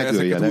 hogy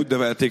megöljenek. Ezeket úgy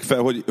nevelték fel,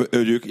 hogy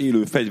ők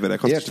élő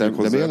fegyverek. Értem,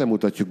 de miért nem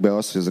mutatjuk be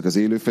azt, hogy ezek az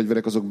élő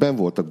fegyverek, azok benn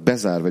voltak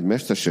bezárva egy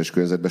mesterséges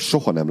környezetben,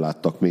 soha nem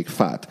láttak még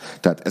fát.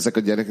 Tehát ezek a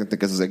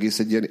gyerekeknek ez az egész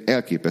egy ilyen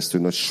elképesztő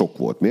nagy sok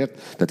volt. Miért?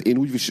 Tehát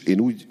én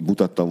úgy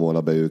mutattam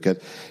volna be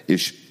őket,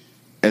 és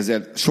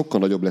ezzel sokkal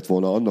nagyobb lett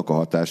volna annak a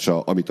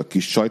hatása, amit a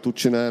kis csaj tud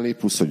csinálni,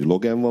 plusz, hogy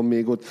Logan van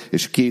még ott,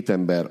 és két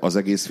ember az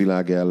egész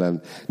világ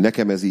ellen.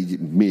 Nekem ez így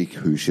még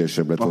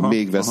hősiesebb lett volna,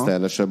 még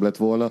westernesebb lett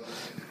volna.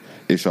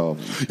 És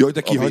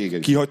de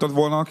kihagytad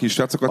volna a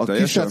kisrácokat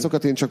teljesen? A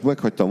kisrácokat én csak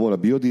meghagytam volna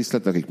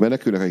biodíszletnek, akik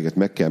menekülnek, akiket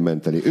meg kell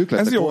menteni. Ők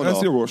lettek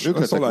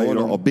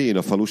volna a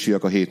béna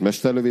falusiak a 7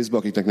 mesterlövészbe,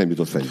 akiknek nem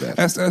jutott fegyver.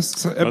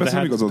 Ebben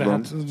sem igazad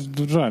van.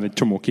 Rá egy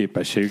csomó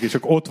képességük, és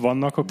csak ott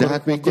vannak, akkor... De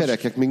hát még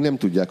gyerekek még nem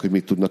tudják, hogy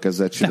mit tudnak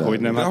ezzel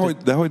csinálni.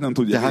 Dehogy nem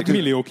tudják. Tehát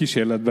millió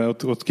kísérletben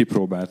ott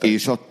kipróbálták.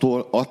 És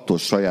attól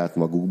saját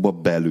magukba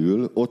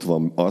belül ott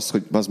van az,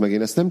 hogy az meg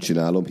én ezt nem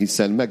csinálom,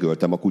 hiszen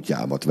megöltem a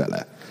kutyámat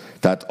vele.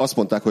 Tehát azt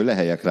mondták, hogy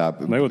leheljek rá.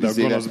 Na jó, de a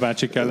gonosz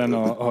bácsik ellen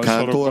a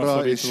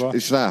kántorra,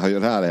 és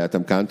rá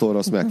leheltem kántorra,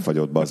 azt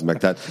megfagyott, bazd meg.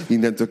 Tehát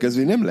innentől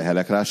kezdve nem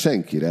lehelek rá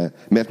senkire,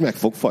 mert meg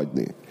fog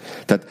fagyni.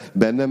 Tehát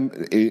bennem,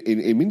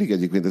 én mindig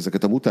egyébként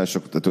ezeket a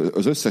mutánsok, tehát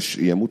az összes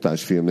ilyen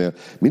mutáns filmnél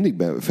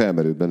mindig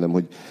felmerült bennem,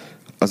 hogy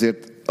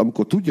azért,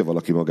 amikor tudja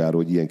valaki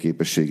magáról, hogy ilyen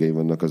képességei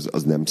vannak,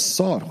 az nem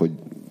szar, hogy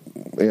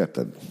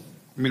érted?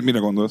 Mire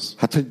gondolsz?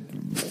 Hát, hogy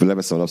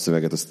leveszem a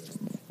napszöveget, azt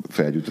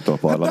felgyújtotta a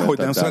parlamentet. Dehogy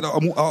nem,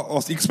 szóval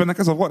az X-mennek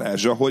ez a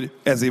varázsa, hogy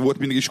ezért volt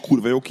mindig is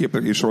kurva jó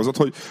képregény sorozat,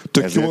 hogy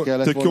tök jó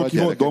ki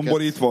volt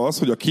domborítva az,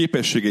 hogy a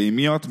képességei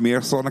miatt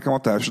miért szar nekem a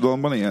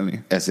társadalomban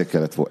élni.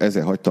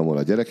 Ezért hagytam volna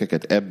a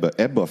gyerekeket,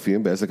 ebbe a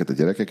filmbe ezeket a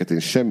gyerekeket én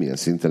semmilyen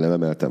szinten nem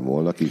emeltem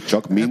volna ki,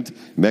 csak mint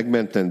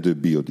megmentendő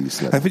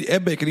biodíszlet. Hát, hogy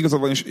ebben igazad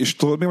van, és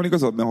tudod, mi van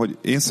igazad? Mert hogy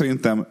én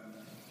szerintem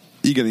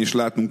igenis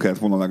látnunk kellett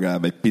volna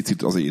legalább egy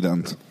picit az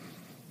Édent.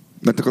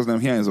 Nektek az nem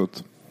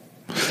hiányzott?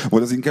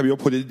 Vagy az inkább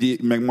jobb, hogy egy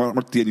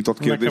ilyen nyitott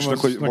kérdésnek,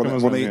 hogy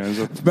van egy...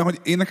 Mert hogy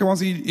én nekem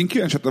az így, én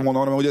kíváncsi lettem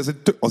volna arra, hogy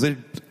az egy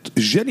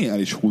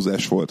zseniális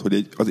húzás volt,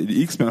 hogy az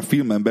egy X-Men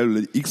filmen belül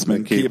egy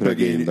X-Men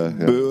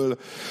képregényből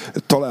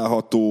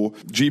található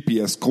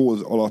GPS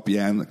kód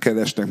alapján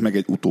keresnek meg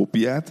egy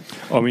utópiát.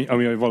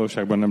 Ami a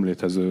valóságban nem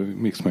létező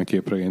X-Men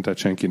képregény, tehát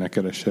senki ne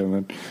keresse,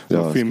 mert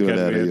a film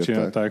kedvéért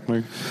csinálták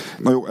meg.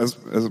 Na jó,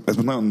 ez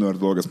nagyon nerd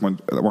dolog, ezt majd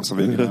azt a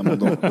végén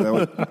elmondom.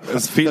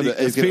 Ez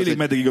félig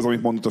meddig igaz,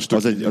 amit mondott a stök.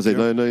 Az egy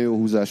nagyon-nagyon jó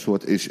húzás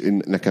volt, és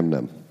nekem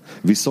nem.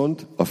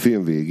 Viszont a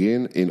film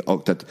végén,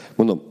 tehát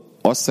mondom,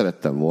 azt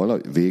szerettem volna,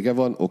 hogy vége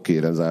van, oké,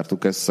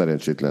 lezártuk ezt,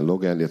 szerencsétlen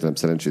Logan, illetve nem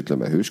szerencsétlen,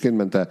 mert hősként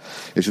ment el,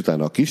 és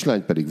utána a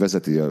kislány pedig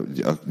vezeti a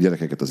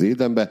gyerekeket az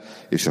Édenbe,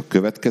 és a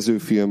következő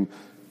film,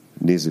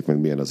 nézzük meg,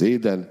 milyen az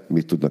Éden,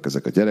 mit tudnak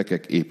ezek a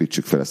gyerekek,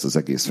 építsük fel ezt az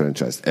egész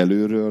franchise-t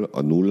előről,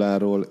 a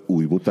nulláról,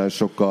 új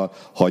mutánsokkal,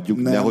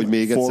 hagyjuk, nehogy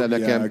még egyszer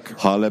nekem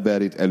Halle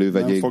Berryt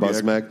elővegyék,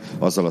 bazd meg,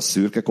 azzal a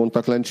szürke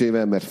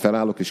kontaktlencsével, mert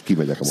felállok és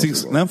kimegyek a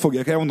moziból. Nem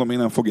fogják, elmondom, én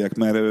nem fogják,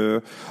 mert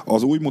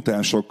az új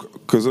mutánsok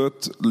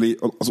között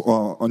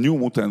a New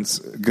Mutants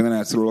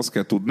generációról azt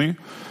kell tudni,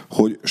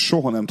 hogy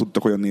soha nem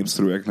tudtak olyan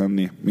népszerűek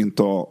lenni,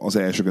 mint az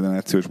első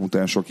generációs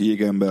mutánsok,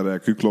 jégemberrel,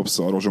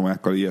 küklopsszal,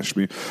 rozsomákkal,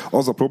 ilyesmi.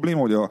 Az a probléma,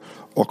 hogy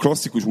a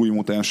klasszikus új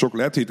mutánsok,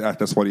 lehet, hogy itt át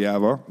lesz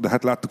variálva, de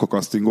hát láttuk a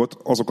castingot,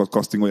 azokat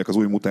castingolják az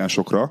új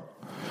mutánsokra,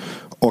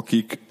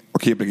 akik a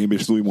képregényben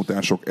is az új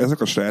mutánsok.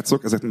 Ezek a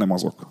srácok, ezek nem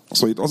azok.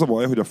 Szóval itt az a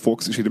baj, hogy a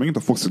Fox, és itt megint a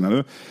Fox jön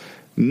elő,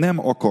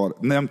 nem akar,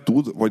 nem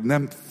tud, vagy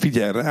nem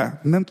figyel rá,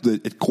 nem tud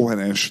egy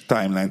koherens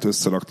timeline-t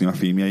összerakni a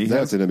filmjeihez. De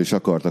ezért nem is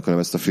akartak, hanem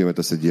ezt a filmet,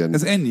 ez egy ilyen,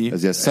 ez ennyi.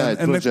 Ez ilyen side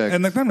project.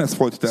 Ennek nem lesz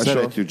folytatása.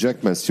 Szeretjük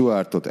Jackman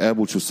Stewartot,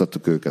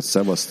 elbúcsúztattuk őket,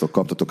 szevasztok,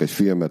 kaptatok egy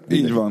filmet.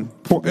 Így van.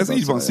 Ez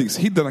így van, Six.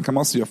 Hidd el nekem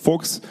azt, hogy a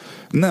Fox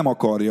nem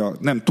akarja,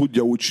 nem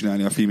tudja úgy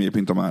csinálni a filmét,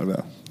 mint a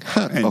Marvel.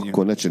 Hát ennyi.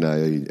 Akkor ne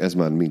csinálja így, ez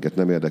már minket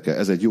nem érdekel.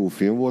 Ez egy jó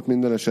film volt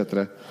minden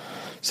esetre,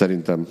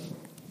 szerintem.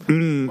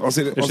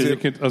 Azért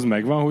egyébként az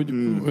megvan, hogy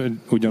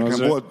ugyanaz...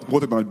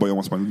 Volt egy nagy bajom,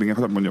 azt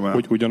mondjam el.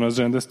 Hogy ugyanaz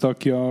rendezte,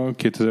 aki a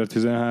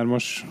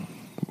 2013-as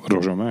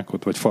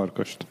rozsomákot, vagy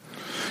farkast.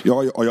 Ja,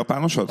 a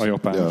japánosat? A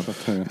japánosat.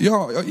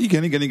 Ja,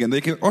 igen. De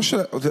egyébként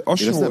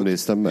én ezt nem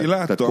néztem meg.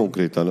 Tehát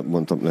konkrétan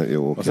mondtam,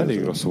 jó. Az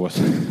elég rossz volt.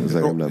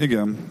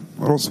 Igen,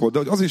 rossz volt.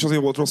 De az is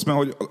azért volt rossz, mert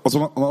hogy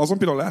azon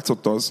például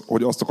látszott az,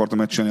 hogy azt akartam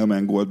megcsinálni a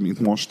Mangold, mint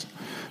most.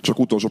 Csak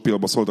utolsó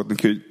pillanatban szóltak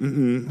neki, hogy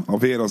a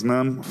vér az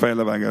nem, a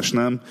fejlevágás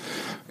nem.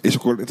 És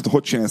akkor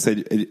hogy csinálsz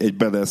egy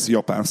badass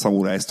japán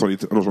szamuráj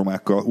sztorit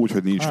rozsomákkal,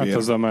 úgyhogy nincs vér. Hát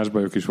azzal más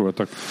bajok is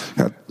voltak.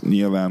 Hát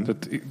nyilván.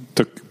 Tehát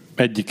tök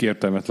egyik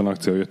értelmetlen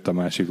akció jött a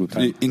másik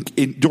után.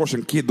 Én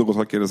gyorsan 2 dolgot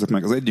hadd kérdezzek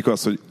meg. Az egyik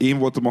az, hogy én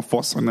voltam a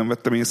fasz, hogy nem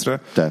vettem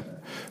észre.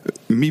 Te.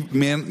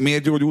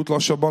 Miért gyógyult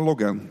lassabban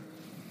Logan?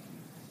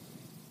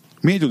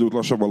 Miért gyógyult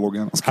lassabban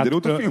Logan? Az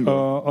kiderült a filmben?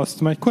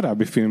 Azt már egy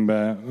korábbi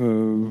filmben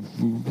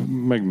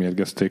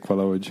megmérgezték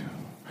valahogy.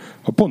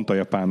 Pont a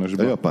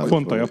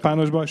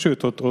japánosban.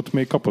 Sőt, ott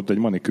még kapott egy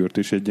manikűrt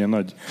is, egy ilyen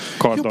nagy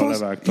karddal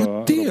levágta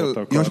a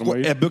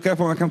karmait. Ebből kell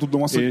volna nekem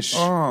tudnom azt,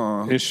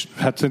 és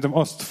hát szerintem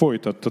azt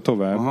folytatta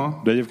tovább.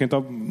 Aha. De egyébként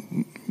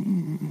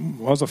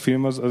az a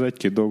film az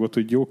 1-2 dolgot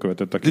úgy jó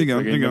követett a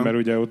képregényben, mert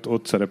ugye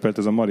ott szerepelt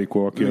ez a Mariko,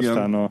 aki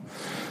aztán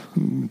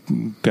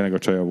tényleg a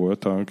csaja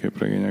volt a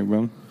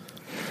képregényekben.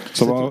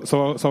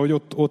 Szóval hogy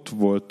ott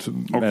volt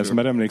ez,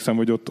 mert emlékszem,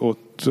 hogy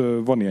ott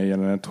van ilyen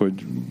jelenet,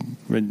 hogy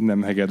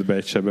nem heged be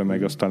egy sebe,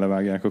 meg aztán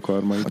levágják a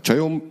karmait. A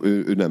csajom,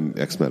 ő nem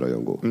X-Men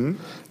rajongó.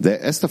 De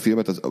ezt a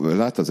filmet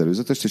látta az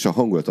előzetest, és a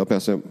hangulat alapján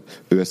azt mondja,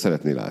 ő ezt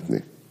szeretné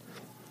látni.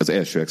 Az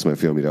első X-Men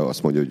film, amire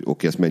azt mondja, hogy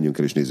oké, ezt menjünk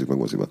el és nézzük meg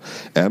moziba.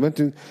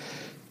 Elmentünk,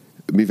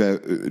 mivel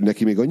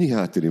neki még annyi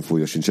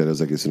háttérinfója sincs erre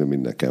az egészen,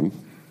 mint nekem.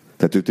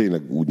 Tehát ő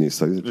tényleg úgy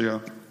nézte, hogy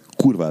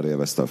kurvára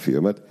élvezte a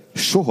filmet.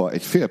 Soha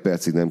egy fél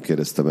percig nem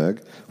kérdezte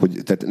meg, hogy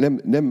tehát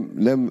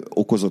nem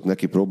okozott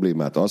neki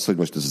problémát az, hogy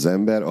most ez az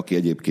ember, aki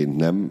egyébként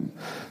nem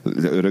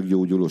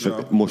örökgyógyulós,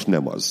 most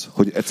nem az.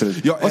 Hogy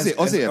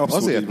egyszerűen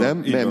azért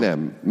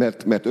nem,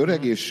 mert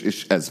öreg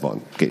és ez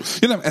van. Kész.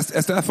 Ja, nem,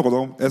 ezt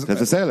elfogadom.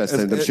 Ez el lesz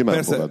szerintem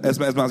simán fogadni. Ez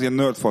már az ilyen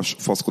nerd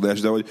faszkodás,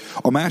 de hogy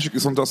a másik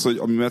viszont az, hogy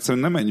amivel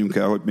egyszerűen nem menjünk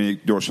el, hogy még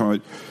gyorsan,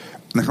 hogy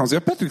nekem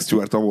azért Patrick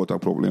Stewart-tal voltak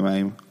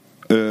problémáim.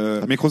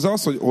 Méghozzá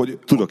az, hogy...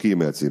 Tudok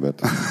e-mail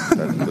címet.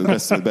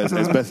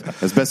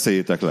 Ezt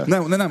beszéljétek le.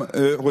 Nem,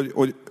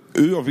 hogy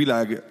ő a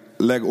világ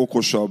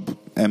legokosabb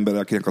ember,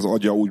 akinek az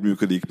agya úgy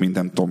működik, mint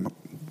nem tudom,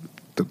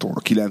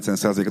 a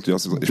 90%-et, hogy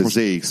azt... És most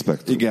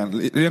ZX-Spectrum.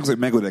 Igen, azért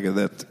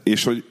megöregedett,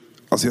 és hogy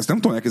azért ezt nem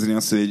tudom elkezdeni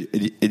azt, hogy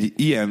egy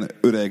ilyen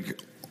öreg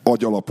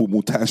agyalapú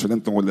mutáns, vagy nem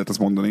tudom, hogy lehet ezt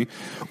mondani,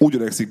 úgy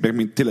öregszik meg,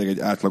 mint tényleg egy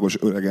átlagos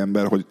öreg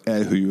ember, hogy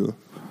elhűl.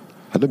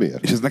 Hát de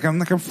miért? És ez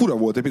nekem fura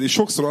volt. És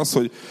sokszor az,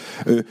 hogy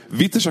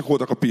viccesek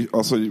voltak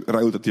az, hogy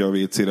ráülteti a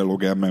WC-re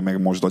Logan,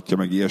 meg mosdatja,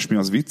 meg ilyesmi,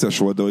 az vicces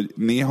volt, de hogy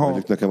néha...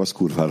 Mondjuk nekem az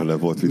kurvára nem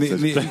volt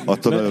vicces.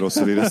 Attól nagyon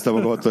rosszul éreztem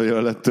magamat a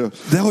jelenettől.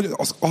 De hogy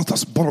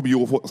az baromi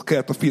jó volt, az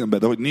kellett a filmben,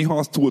 de hogy néha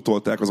azt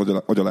túltolták az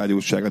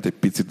agyalágyúságát egy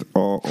picit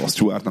a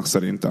Stewartnak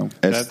szerintem.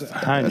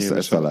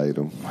 Ezt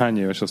aláírom. Hány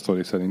éves a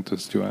sztori szerint a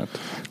Stewart?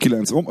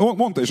 9.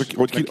 Mondta is,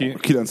 hogy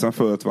 90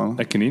 fölött van.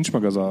 Neki nincs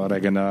meg az a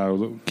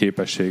regeneráló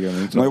képessége.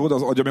 Na jó, de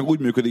az agya meg úgy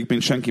működik,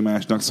 mint senki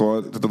másnak,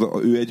 szóval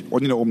ő egy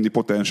annyira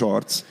omnipotens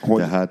arc,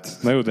 hogy... Tehát...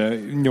 Na jó, de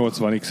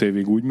 80x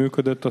évig úgy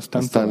működött,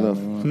 aztán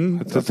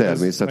a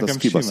természet, az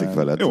kibaszik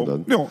vele,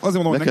 tudod. Jó,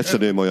 azért mondom, neked sem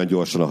nőm olyan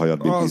gyorsan a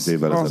hajad, mint 10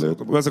 évvel ezelőtt.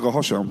 Ezek a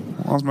hasam,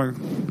 az meg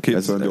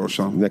kétszer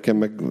gyorsan. Nekem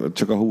meg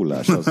csak a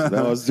hullás, de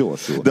az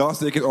gyorsul. De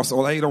azt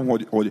aláírom,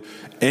 hogy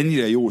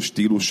ennyire jó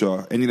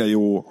stílusa, ennyire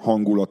jó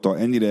hangulata,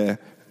 ennyire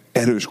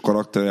erős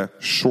karaktere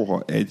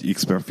soha egy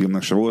X-Men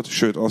filmnek se volt,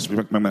 sőt azt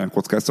megmerem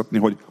kockáztatni,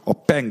 hogy a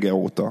Penge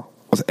óta,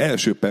 az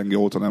első Penge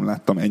óta nem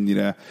láttam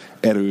ennyire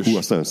erős,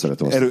 azt nagyon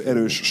szeretem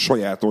erős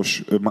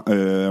sajátos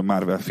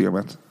Marvel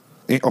filmet.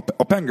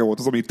 A Penge volt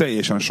az, ami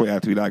teljesen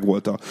saját világ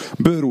volt a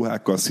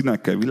bőrruhákkal,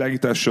 színekkel,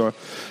 világítással,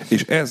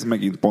 és ez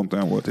megint pont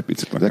olyan volt egy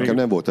picit. Nekem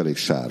nem volt elég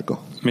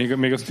sárga.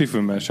 Még a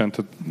Stephen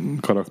Merchant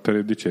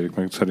karakterét dicsérjük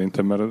meg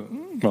szerintem, mert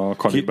a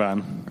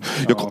Caliban.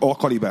 A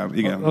Caliban,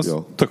 igen. Az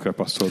tökre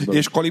passzolt be.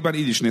 És Caliban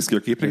így is néz ki a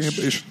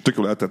képregényben, és tök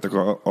jól eltettek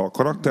a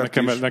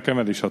karaktert. Nekem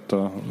el is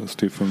adta a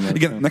Stephen Merchant.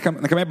 Igen,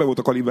 nekem ebben volt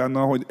a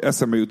Calibannal, hogy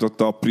eszembe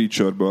jutott a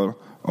Preacherből.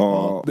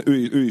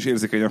 Ő is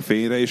érzékeny a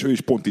fényre, és ő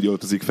is pont így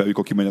öltözik fel,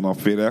 amikor kimegy a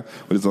napfényre,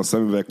 hogy ez a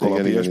szemüveg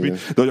kalap, ilyesmi.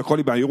 De hogy a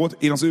Caliban jó volt,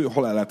 én az ő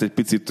halálát egy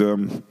picit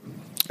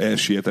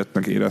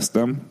elsietettnek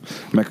éreztem.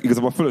 Meg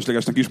igazából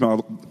fölöslegesnek is,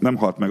 mert nem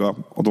halt meg a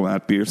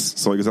Donald Pierce,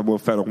 szóval igazából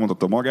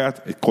felrokomontotta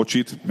magát, egy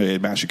kocsit, meg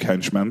egy másik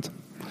henchment.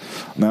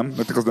 Nem?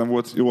 Nektek az nem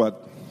volt jó, hát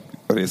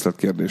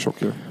részletkérdés,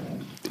 oké.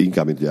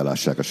 Inkább, mint hogy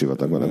elássák a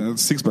sivatagban.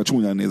 Sixpack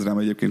csúnyán néz rám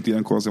egyébként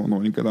ilyenkor, azért mondom,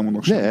 hogy inkább nem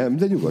mondok sem. Nem,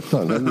 de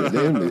nyugodtan.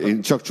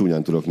 Én csak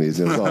csúnyán tudok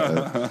nézni,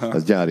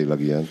 ez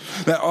gyárilag ilyen.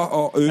 De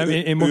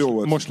én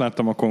most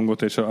láttam a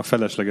Kongot, és a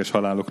felesleges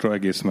halálokról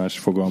egész más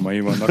fogalmai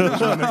vannak.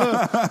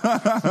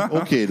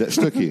 Oké, de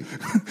Stöki,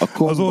 a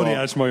Kongban az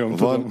óriás majom,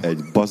 van tudom. egy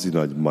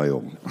bazinagy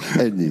majom.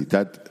 Ennyi,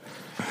 tehát...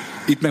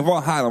 Itt meg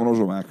van 3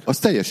 rozsomák. Az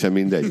teljesen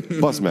mindegy.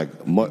 Bazd meg,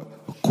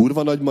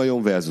 kurva nagy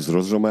majom versus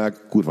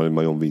rozsomák, kurva nagy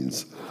majom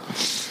wins.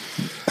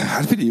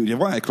 Hát figyelj, ugye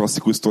van egy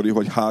klasszikus sztori,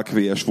 hogy Hulk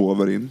vs.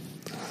 Wolverine.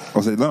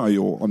 Az egy nagyon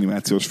jó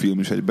animációs film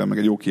is egyben, meg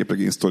egy jó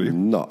képregény sztori.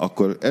 Na,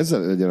 akkor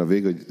ezzel legyen a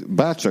vége, hogy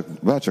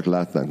bárcsak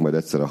látnánk majd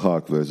egyszer a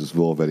Hulk vs.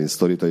 Wolverine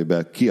sztorit,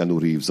 amiben Keanu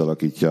Reeves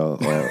alakítja a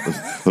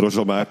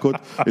rozsomákot,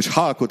 és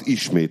Hulkot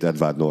ismét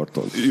Edward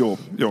Norton.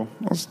 Jó.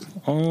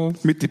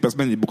 Mit tippesz,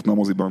 mennyi bukna a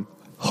moziban?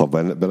 Ha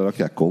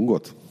belerakják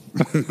Kongot,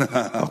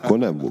 akkor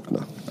nem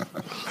bukna.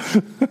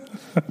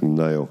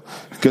 Na jó.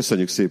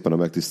 Köszönjük szépen a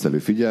megtisztelő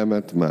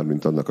figyelmet,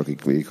 mármint annak,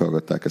 akik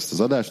végighallgatták ezt az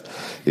adást,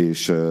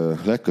 és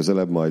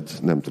legközelebb majd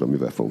nem tudom,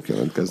 mivel fogunk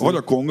jelentkezni. Vagy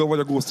a Konga, vagy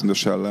a Ghost in the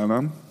Shell-el,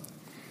 nem?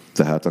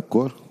 Tehát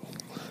akkor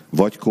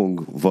vagy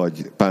Kong,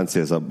 vagy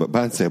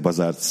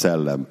Páncélbazárt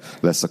szellem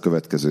lesz a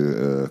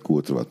következő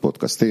Kultúrvat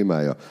podcast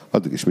témája.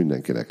 Addig is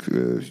mindenkinek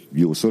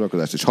jó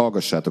szórakozást, és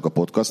hallgassátok a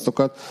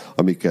podcastokat,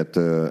 amiket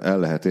el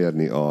lehet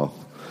érni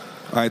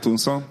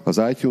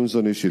az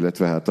iTunes-on is,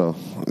 illetve hát az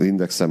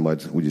Indexen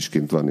majd úgyis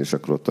kint van, és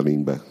akkor ott a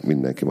linkbe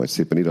mindenki majd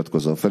szépen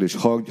iratkozzon fel, és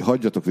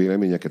hagyjatok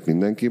véleményeket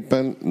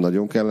mindenképpen,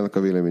 nagyon kellenek a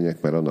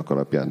vélemények, mert annak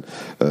alapján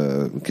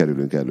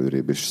kerülünk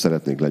előrébb, és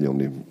szeretnénk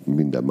lenyomni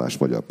minden más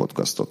magyar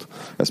podcastot.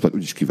 Ezt majd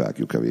úgyis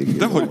kivágjuk a végén.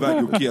 Dehogy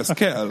vágjuk ki, ez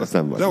kell.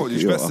 Dehogy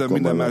is veszem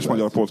minden más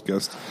magyar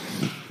podcast.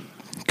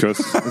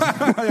 Kösz.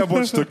 Ja,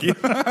 bocs, Töki.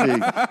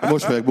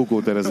 Most megyek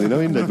bukóterezni. Na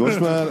mindegy, most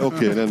már?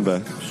 Oké,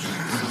 rendben.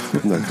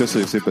 Na,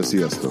 köszönjük szépen,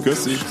 sziasztok!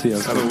 Köszi!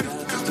 Sziasztok! Hello.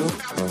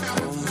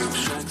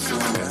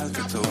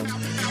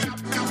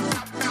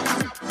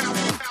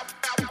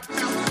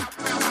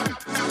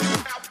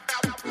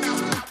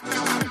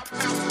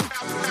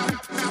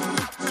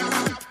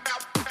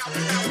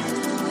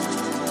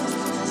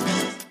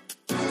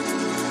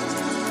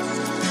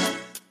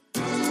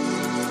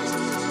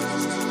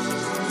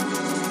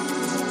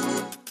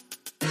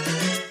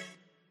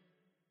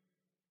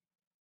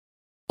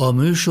 A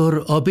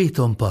műsor a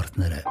Béton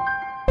partnere.